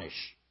admonish.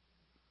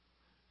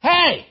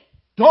 Hey!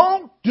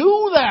 Don't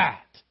do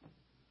that.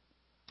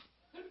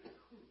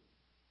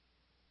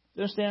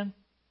 You understand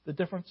the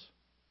difference?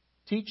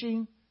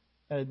 Teaching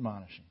and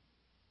admonishing.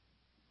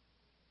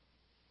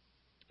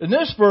 In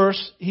this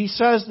verse, he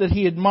says that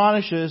he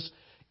admonishes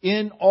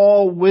in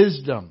all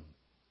wisdom.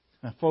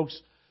 Now, folks,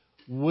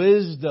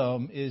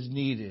 wisdom is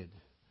needed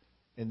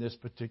in this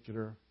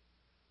particular,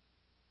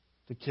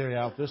 to carry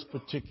out this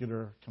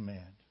particular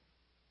command.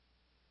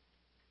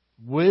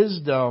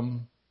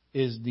 Wisdom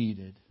is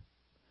needed.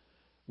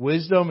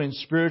 Wisdom in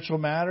spiritual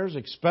matters,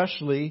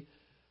 especially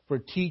for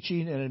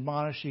teaching and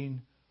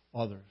admonishing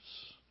others.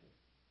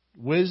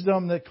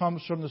 Wisdom that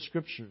comes from the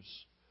Scriptures.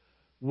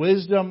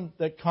 Wisdom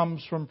that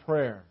comes from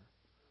prayer.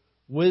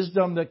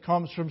 Wisdom that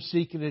comes from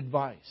seeking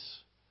advice.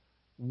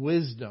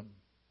 Wisdom.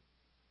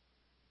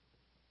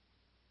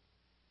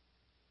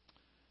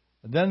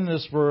 And then in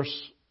this verse,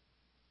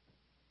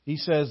 he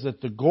says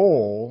that the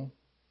goal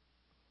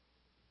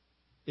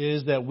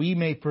is that we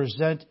may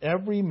present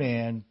every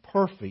man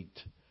perfect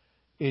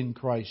in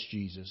Christ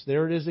Jesus.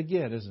 There it is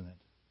again, isn't it?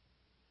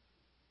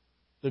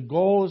 The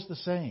goal is the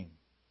same.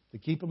 To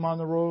keep him on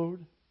the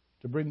road,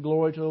 to bring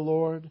glory to the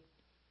Lord,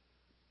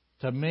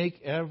 to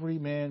make every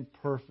man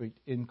perfect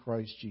in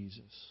Christ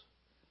Jesus.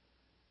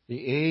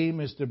 The aim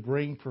is to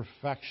bring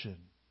perfection,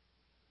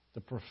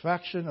 the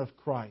perfection of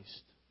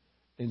Christ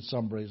in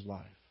somebody's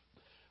life.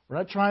 We're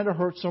not trying to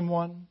hurt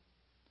someone.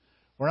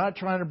 We're not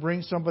trying to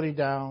bring somebody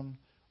down.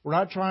 We're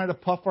not trying to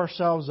puff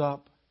ourselves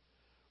up.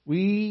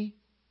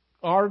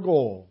 Our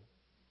goal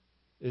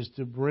is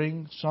to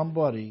bring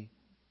somebody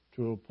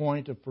to a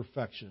point of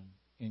perfection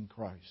in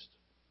Christ.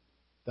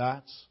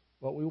 That's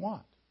what we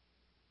want.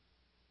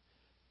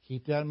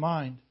 Keep that in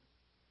mind.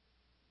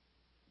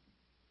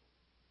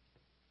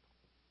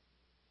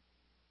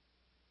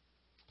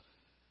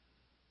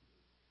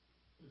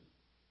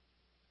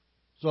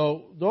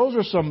 So those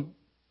are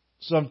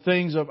some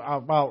things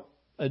about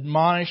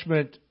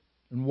admonishment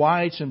and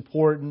why it's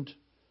important,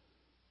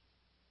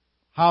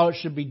 how it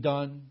should be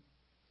done,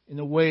 in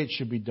the way it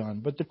should be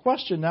done. But the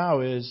question now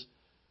is,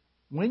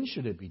 when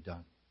should it be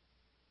done?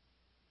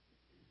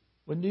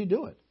 When do you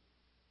do it?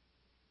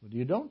 When do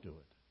you don't do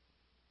it?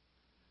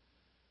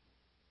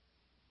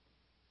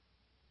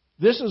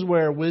 This is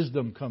where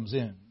wisdom comes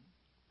in.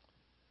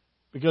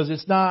 Because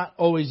it's not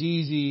always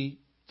easy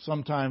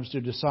sometimes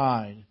to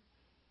decide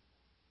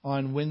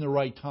on when the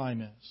right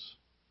time is.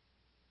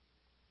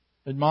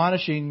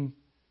 Admonishing,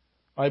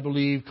 I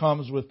believe,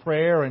 comes with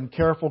prayer and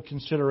careful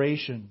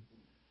consideration.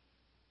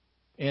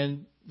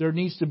 And there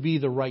needs to be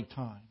the right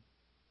time.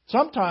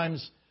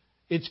 Sometimes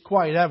it's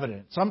quite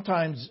evident.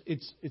 Sometimes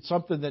it's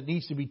something that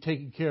needs to be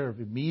taken care of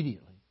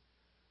immediately.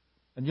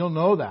 And you'll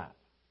know that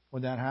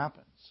when that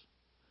happens.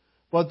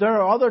 But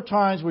there are other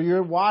times where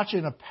you're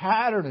watching a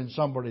pattern in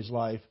somebody's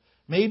life,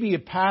 maybe a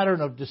pattern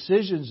of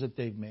decisions that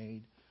they've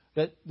made,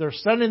 that they're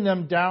sending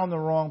them down the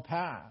wrong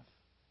path.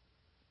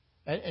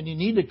 And you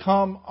need to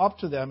come up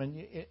to them,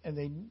 and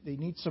they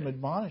need some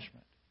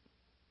admonishment.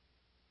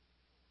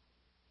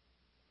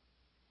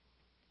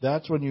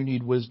 That's when you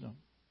need wisdom.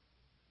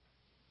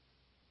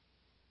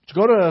 Let's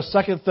go to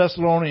 2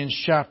 Thessalonians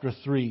chapter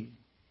 3.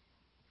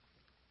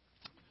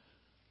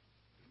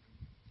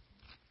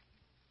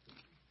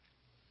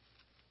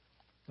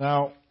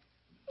 Now,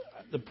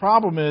 the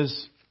problem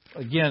is,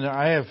 again,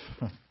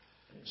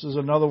 this is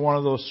another one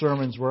of those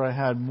sermons where I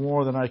had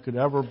more than I could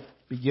ever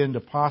begin to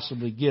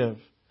possibly give.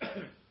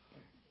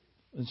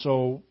 And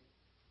so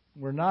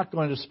we're not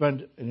going to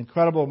spend an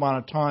incredible amount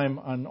of time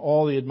on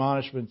all the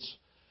admonishments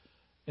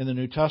in the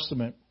New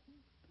Testament.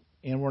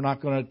 And we're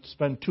not going to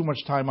spend too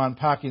much time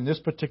unpacking this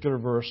particular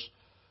verse.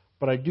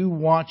 But I do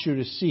want you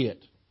to see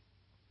it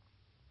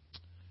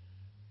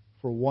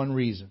for one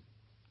reason.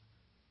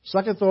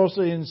 2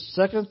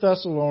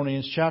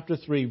 Thessalonians chapter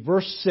 3,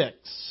 verse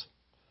 6.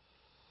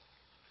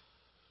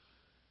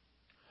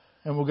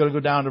 And we're going to go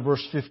down to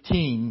verse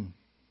 15.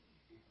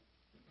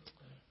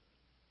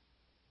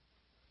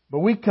 But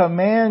we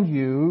command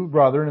you,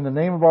 brethren, in the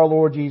name of our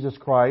Lord Jesus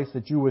Christ,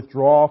 that you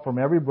withdraw from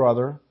every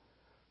brother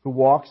who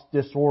walks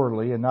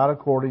disorderly and not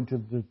according to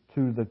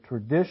the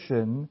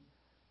tradition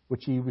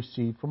which he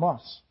received from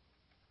us.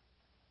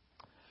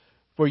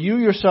 For you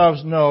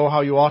yourselves know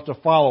how you ought to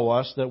follow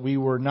us, that we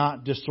were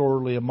not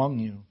disorderly among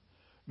you,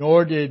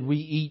 nor did we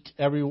eat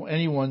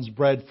anyone's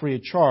bread free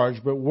of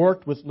charge, but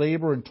worked with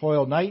labor and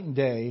toil night and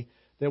day,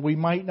 that we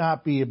might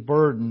not be a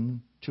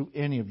burden to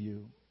any of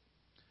you.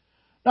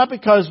 Not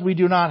because we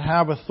do not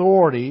have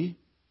authority,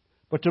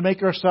 but to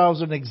make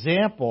ourselves an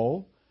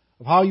example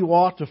of how you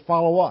ought to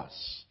follow us.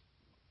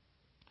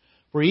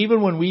 For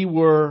even when we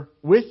were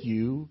with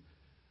you,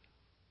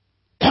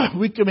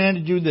 we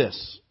commanded you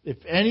this: if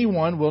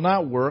anyone will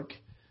not work,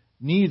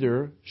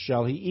 neither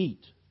shall he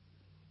eat.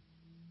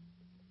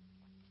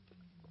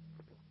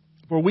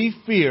 For we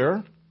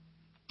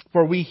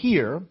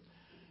hear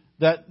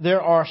that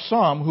there are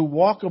some who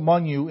walk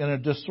among you in a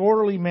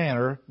disorderly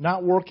manner,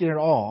 not working at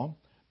all,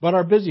 but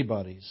are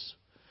busybodies.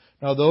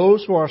 Now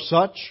those who are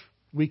such,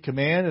 we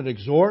command and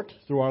exhort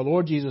through our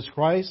Lord Jesus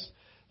Christ,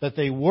 that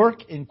they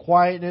work in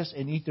quietness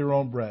and eat their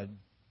own bread.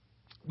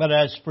 But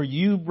as for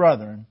you,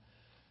 brethren,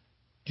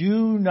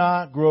 do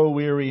not grow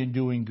weary in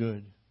doing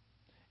good.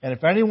 And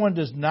if anyone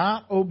does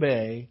not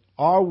obey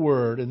our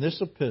word in this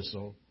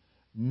epistle,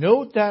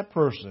 note that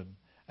person,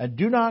 and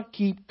do not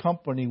keep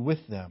company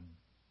with them,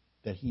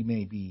 that he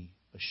may be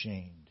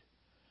ashamed.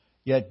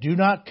 Yet do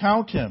not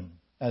count him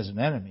as an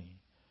enemy,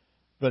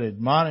 but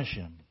admonish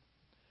him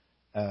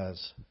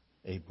as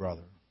a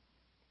brother.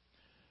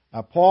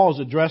 Now, Paul is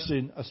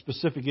addressing a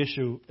specific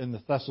issue in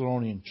the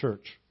Thessalonian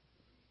church.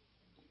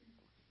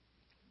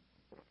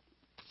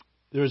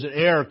 There's an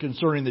error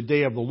concerning the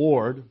day of the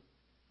Lord,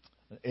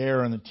 an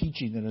error in the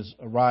teaching that has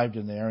arrived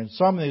in there. And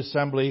some in the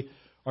assembly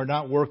are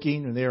not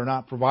working and they are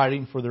not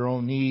providing for their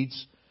own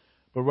needs,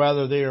 but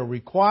rather they are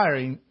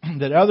requiring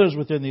that others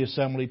within the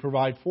assembly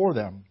provide for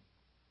them.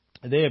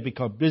 And they have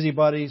become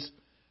busybodies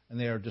and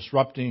they are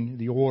disrupting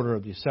the order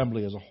of the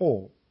assembly as a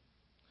whole.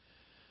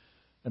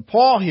 And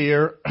Paul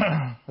here,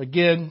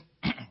 again,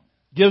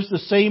 gives the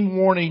same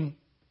warning,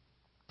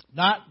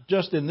 not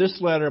just in this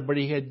letter, but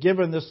he had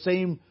given the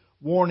same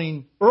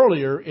warning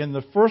earlier in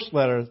the first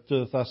letter to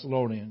the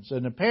Thessalonians.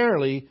 And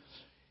apparently,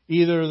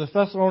 either the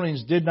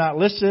Thessalonians did not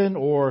listen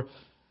or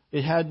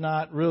it had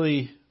not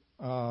really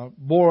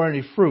bore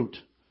any fruit.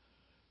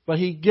 But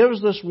he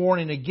gives this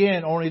warning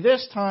again, only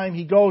this time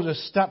he goes a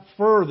step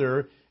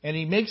further and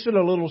he makes it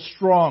a little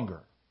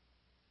stronger.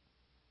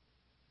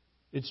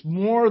 It's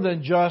more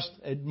than just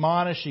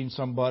admonishing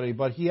somebody,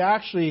 but he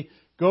actually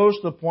goes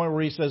to the point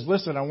where he says,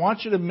 listen, I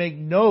want you to make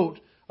note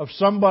of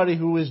somebody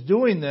who is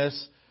doing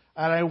this,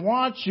 and I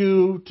want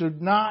you to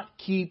not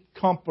keep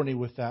company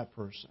with that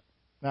person.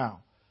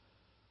 Now,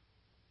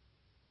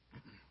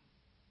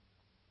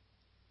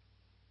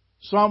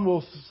 some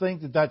will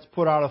think that that's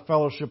put out of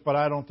fellowship, but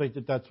I don't think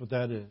that that's what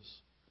that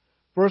is.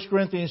 1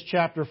 Corinthians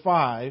chapter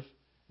 5,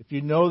 if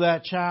you know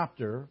that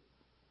chapter,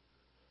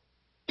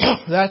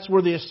 that's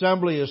where the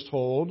assembly is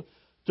told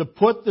to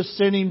put the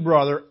sinning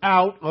brother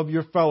out of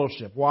your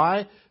fellowship.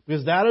 Why?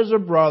 Because that is a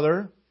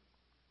brother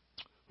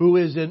who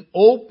is in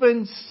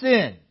open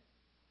sin.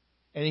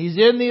 And he's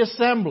in the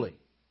assembly.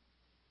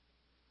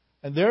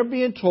 And they're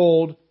being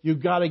told,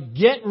 you've got to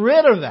get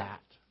rid of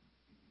that.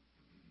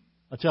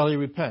 until he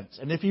repents.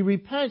 And if he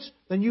repents,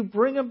 then you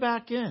bring him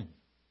back in.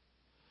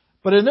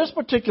 But in this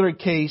particular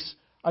case,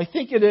 I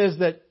think it is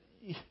that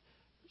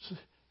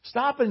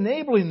stop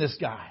enabling this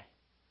guy.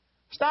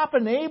 Stop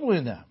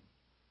enabling them.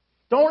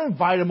 Don't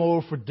invite him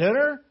over for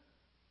dinner.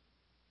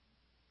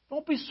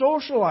 Don't be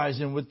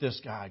socializing with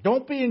this guy.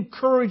 Don't be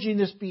encouraging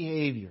this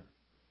behavior.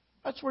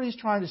 That's what he's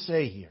trying to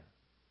say here.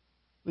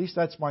 At least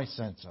that's my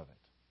sense of it.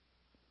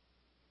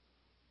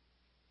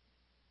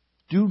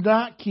 Do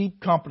not keep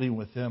company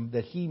with him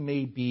that he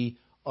may be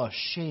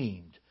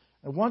ashamed.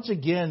 And once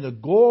again, the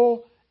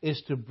goal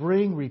is to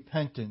bring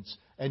repentance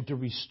and to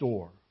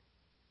restore.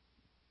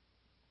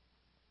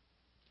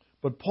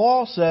 But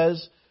Paul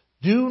says,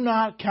 do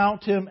not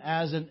count him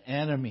as an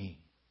enemy.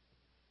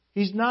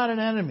 He's not an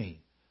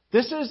enemy.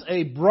 This is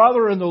a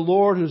brother in the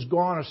Lord who's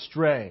gone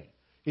astray.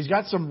 He's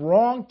got some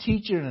wrong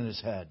teaching in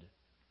his head.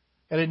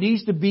 And it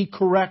needs to be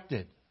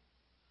corrected.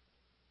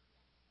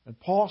 And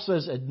Paul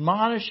says,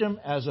 admonish him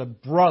as a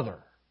brother.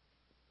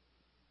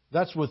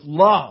 That's with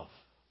love,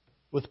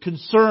 with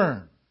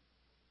concern,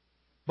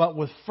 but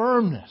with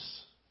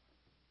firmness.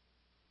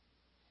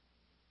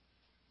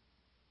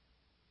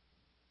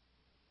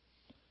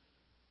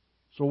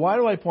 So why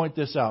do I point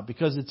this out?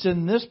 Because it's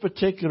in this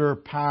particular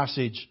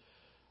passage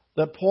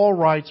that Paul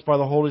writes by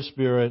the Holy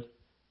Spirit,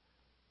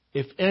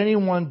 if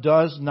anyone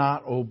does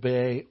not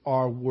obey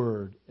our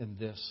word in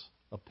this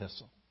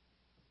epistle.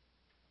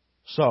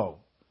 So,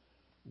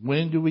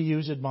 when do we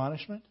use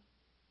admonishment?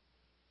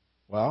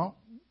 Well,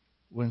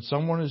 when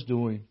someone is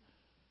doing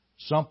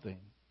something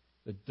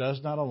that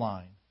does not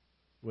align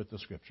with the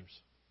Scriptures.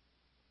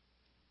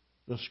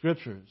 The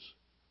Scriptures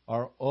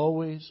are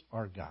always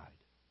our guide.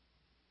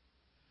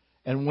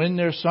 And when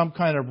there's some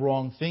kind of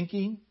wrong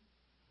thinking,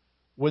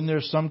 when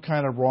there's some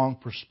kind of wrong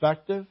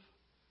perspective,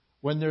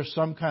 when there's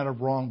some kind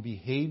of wrong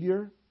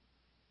behavior,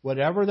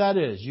 whatever that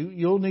is,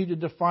 you'll need to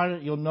define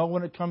it. You'll know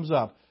when it comes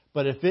up.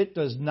 But if it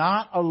does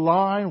not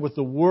align with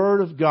the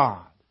Word of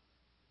God,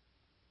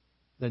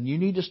 then you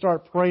need to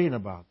start praying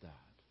about that.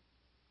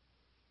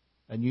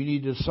 And you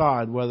need to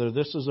decide whether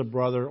this is a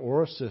brother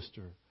or a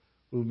sister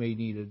who may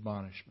need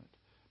admonishment.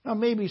 Now,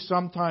 maybe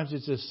sometimes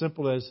it's as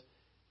simple as,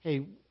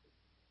 hey,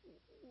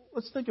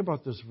 let's think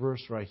about this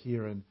verse right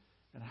here, and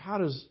how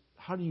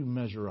do you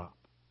measure up?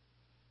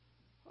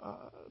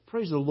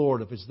 Praise the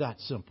Lord if it's that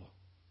simple.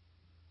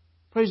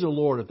 Praise the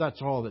Lord if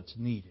that's all that's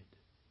needed.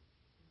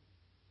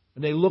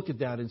 And they look at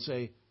that and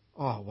say,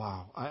 oh,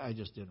 wow, I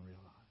just didn't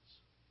realize.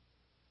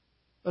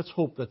 Let's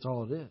hope that's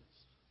all it is.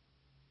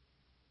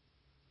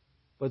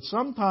 But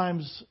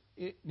sometimes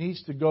it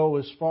needs to go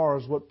as far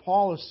as what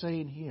Paul is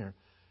saying here.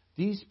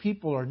 These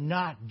people are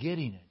not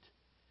getting it.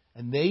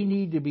 And they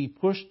need to be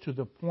pushed to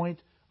the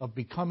point of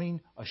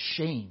becoming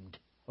ashamed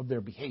of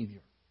their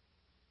behavior.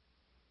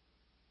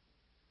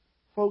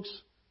 Folks,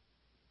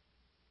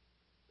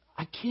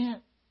 I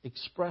can't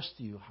express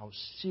to you how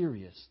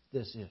serious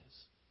this is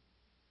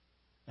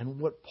and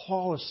what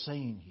Paul is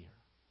saying here.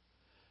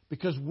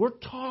 Because we're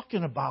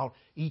talking about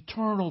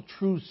eternal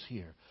truths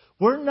here.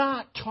 We're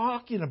not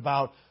talking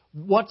about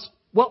what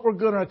we're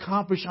going to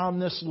accomplish on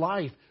this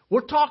life.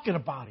 We're talking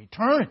about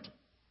eternity.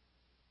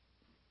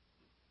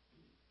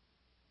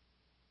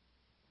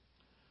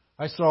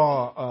 I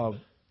saw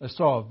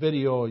a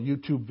video, a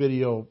YouTube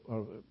video,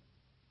 of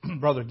a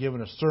brother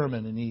giving a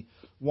sermon, and he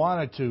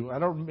wanted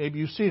to, maybe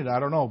you've seen it, I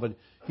don't know, but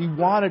he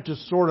wanted to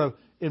sort of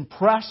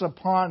impress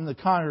upon the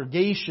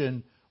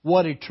congregation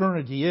what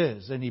eternity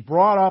is. And he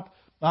brought up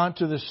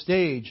onto the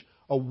stage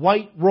a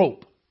white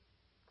rope.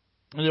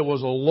 And it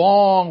was a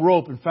long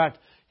rope. In fact,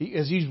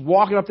 as he's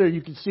walking up there,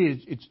 you can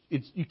see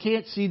it. You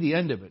can't see the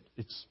end of it.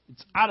 It's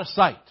out of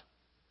sight.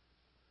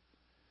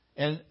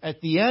 And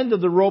at the end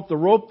of the rope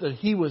that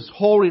he was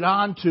holding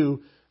on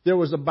to, there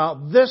was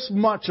about this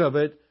much of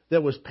it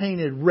that was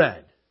painted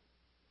red.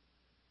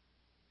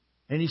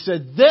 And he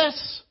said,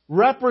 this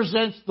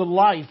represents the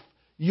life,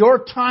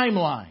 your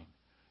timeline.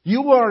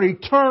 You are an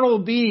eternal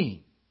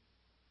being.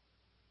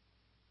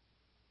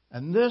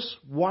 And this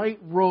white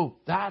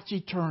rope, that's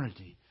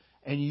eternity.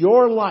 And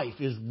your life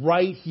is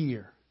right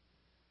here.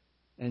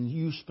 And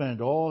you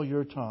spend all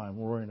your time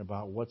worrying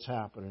about what's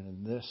happening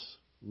in this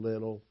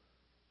little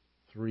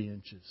 3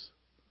 inches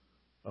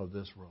of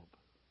this rope.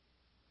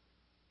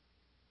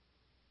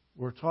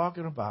 We're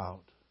talking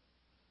about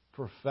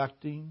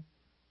perfecting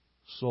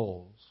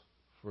souls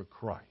for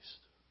Christ,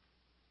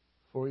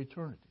 for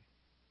eternity.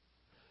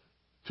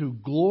 To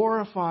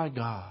glorify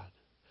God,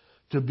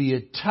 to be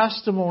a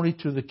testimony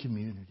to the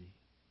community.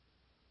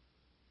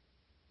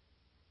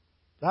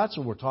 That's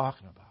what we're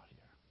talking about here.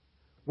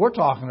 We're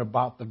talking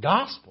about the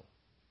gospel.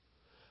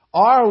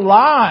 Our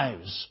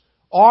lives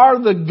are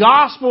the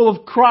gospel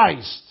of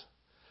Christ.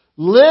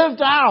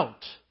 Lived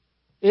out.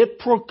 It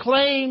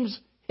proclaims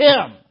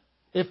Him.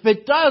 If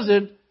it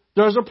doesn't,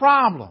 there's a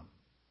problem.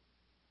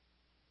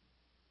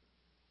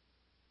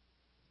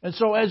 And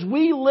so as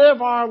we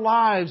live our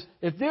lives,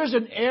 if there's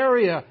an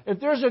area, if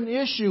there's an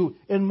issue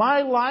in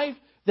my life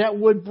that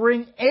would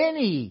bring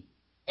any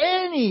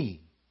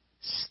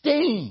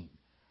stain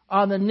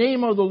on the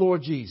name of the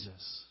Lord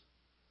Jesus,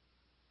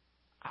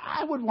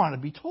 I would want to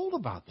be told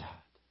about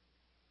that.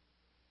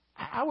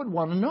 I would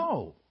want to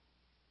know.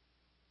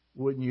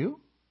 Wouldn't you?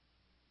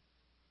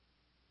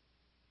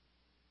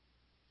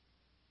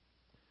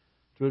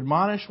 To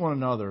admonish one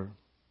another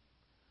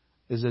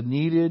is a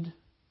needed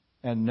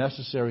and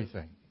necessary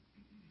thing.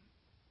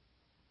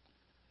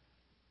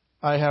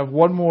 I have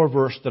one more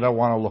verse that I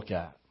want to look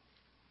at.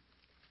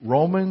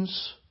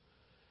 Romans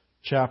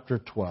chapter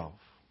 12.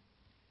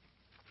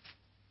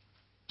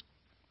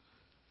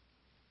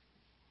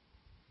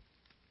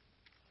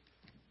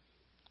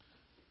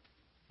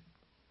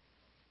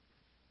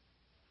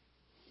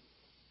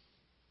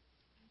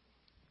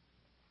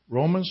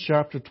 Romans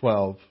chapter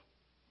 12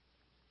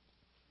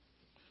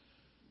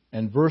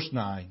 and verse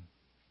 9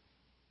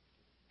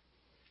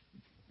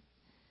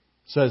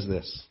 says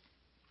this.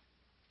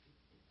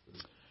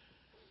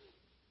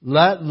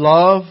 Let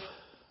love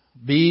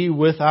be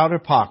without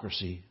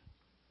hypocrisy.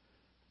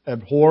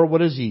 Abhor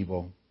what is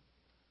evil.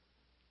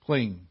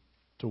 Cling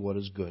to what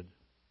is good.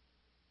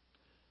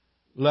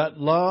 Let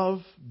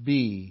love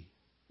be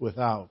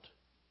without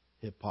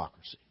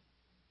hypocrisy.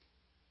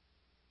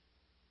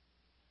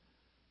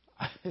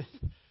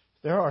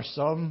 There are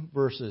some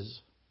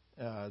verses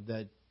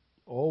that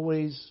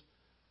always,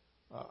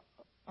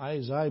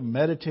 as I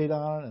meditate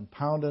on it and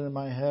pound it in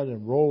my head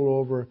and roll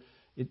over,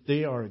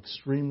 they are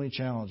extremely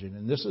challenging.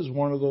 And this is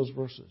one of those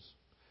verses.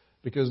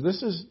 Because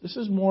this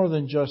is more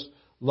than just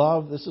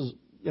love. This is,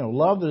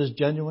 love that is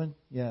genuine,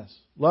 yes.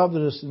 Love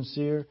that is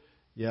sincere,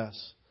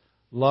 yes.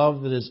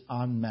 Love that is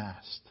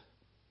unmasked.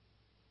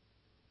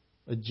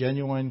 A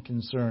genuine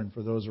concern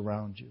for those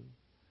around you.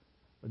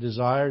 A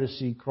desire to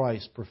see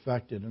Christ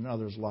perfected in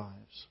others'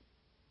 lives.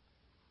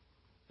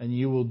 And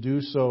you will do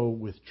so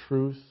with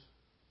truth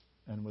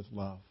and with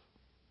love.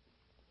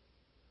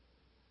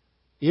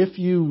 If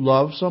you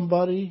love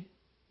somebody,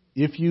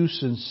 if you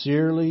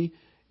sincerely,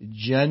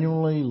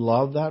 genuinely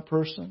love that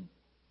person,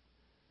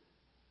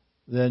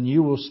 then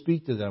you will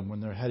speak to them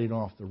when they're heading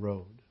off the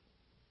road.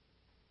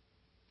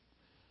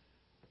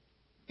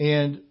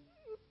 And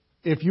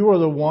if you are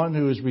the one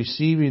who is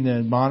receiving the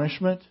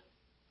admonishment,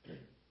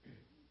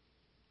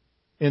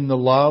 in the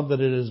love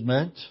that it is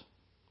meant,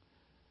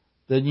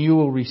 then you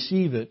will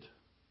receive it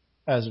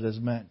as it is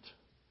meant,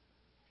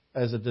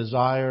 as a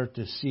desire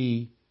to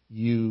see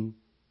you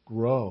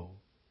grow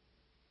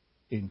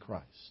in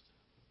Christ.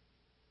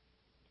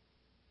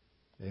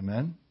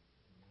 Amen?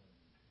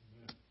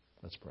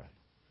 Let's pray.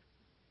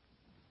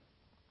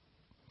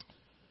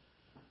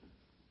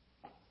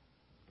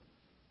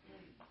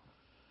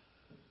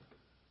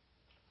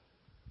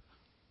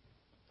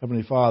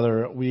 Heavenly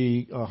Father,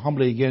 we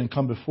humbly again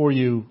come before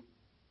you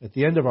at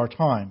the end of our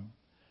time,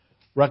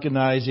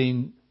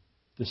 recognizing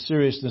the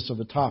seriousness of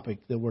the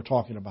topic that we're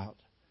talking about.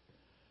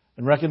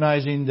 And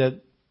recognizing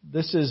that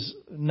this is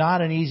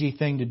not an easy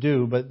thing to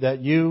do, but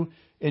that you,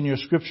 in your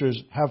Scriptures,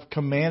 have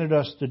commanded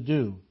us to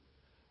do.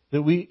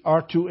 That we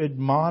are to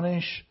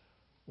admonish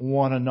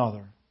one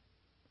another.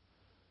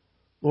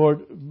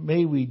 Lord,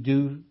 may we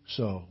do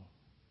so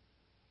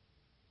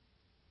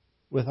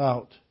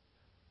without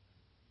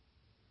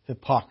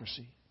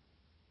hypocrisy,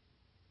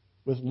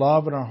 with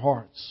love in our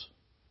hearts,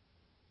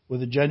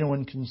 with a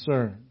genuine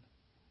concern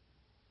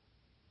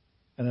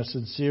and a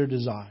sincere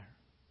desire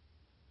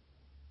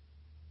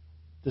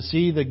to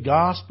see the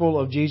gospel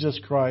of Jesus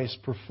Christ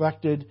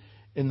perfected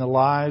in the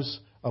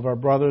lives of our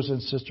brothers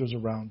and sisters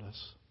around us,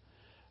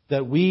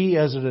 that we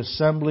as an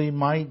assembly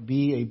might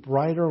be a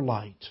brighter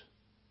light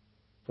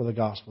for the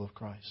gospel of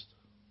Christ.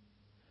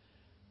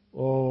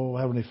 Oh,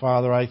 Heavenly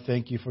Father, I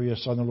thank you for your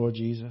Son, the Lord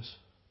Jesus.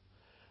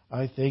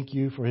 I thank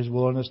you for His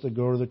willingness to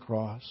go to the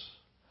cross.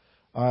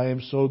 I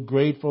am so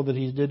grateful that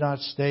He did not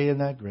stay in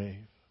that grave.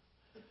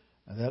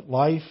 And that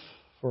life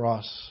for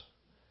us,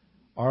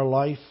 our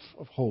life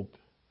of hope,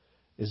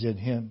 is in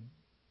Him.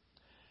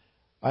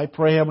 I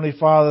pray, Heavenly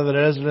Father, that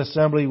as an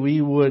assembly we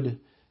would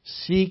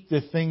seek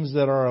the things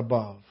that are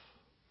above.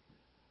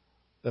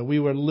 That we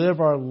would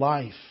live our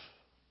life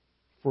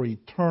for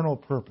eternal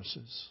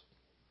purposes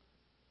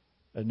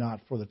and not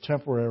for the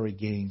temporary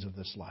gains of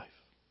this life.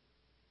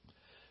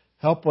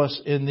 Help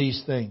us in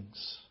these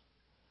things.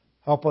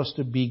 Help us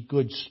to be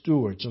good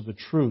stewards of the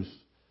truth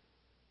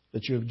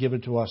that you have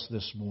given to us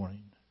this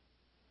morning.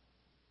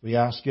 We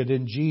ask it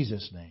in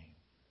Jesus' name.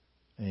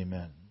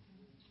 Amen.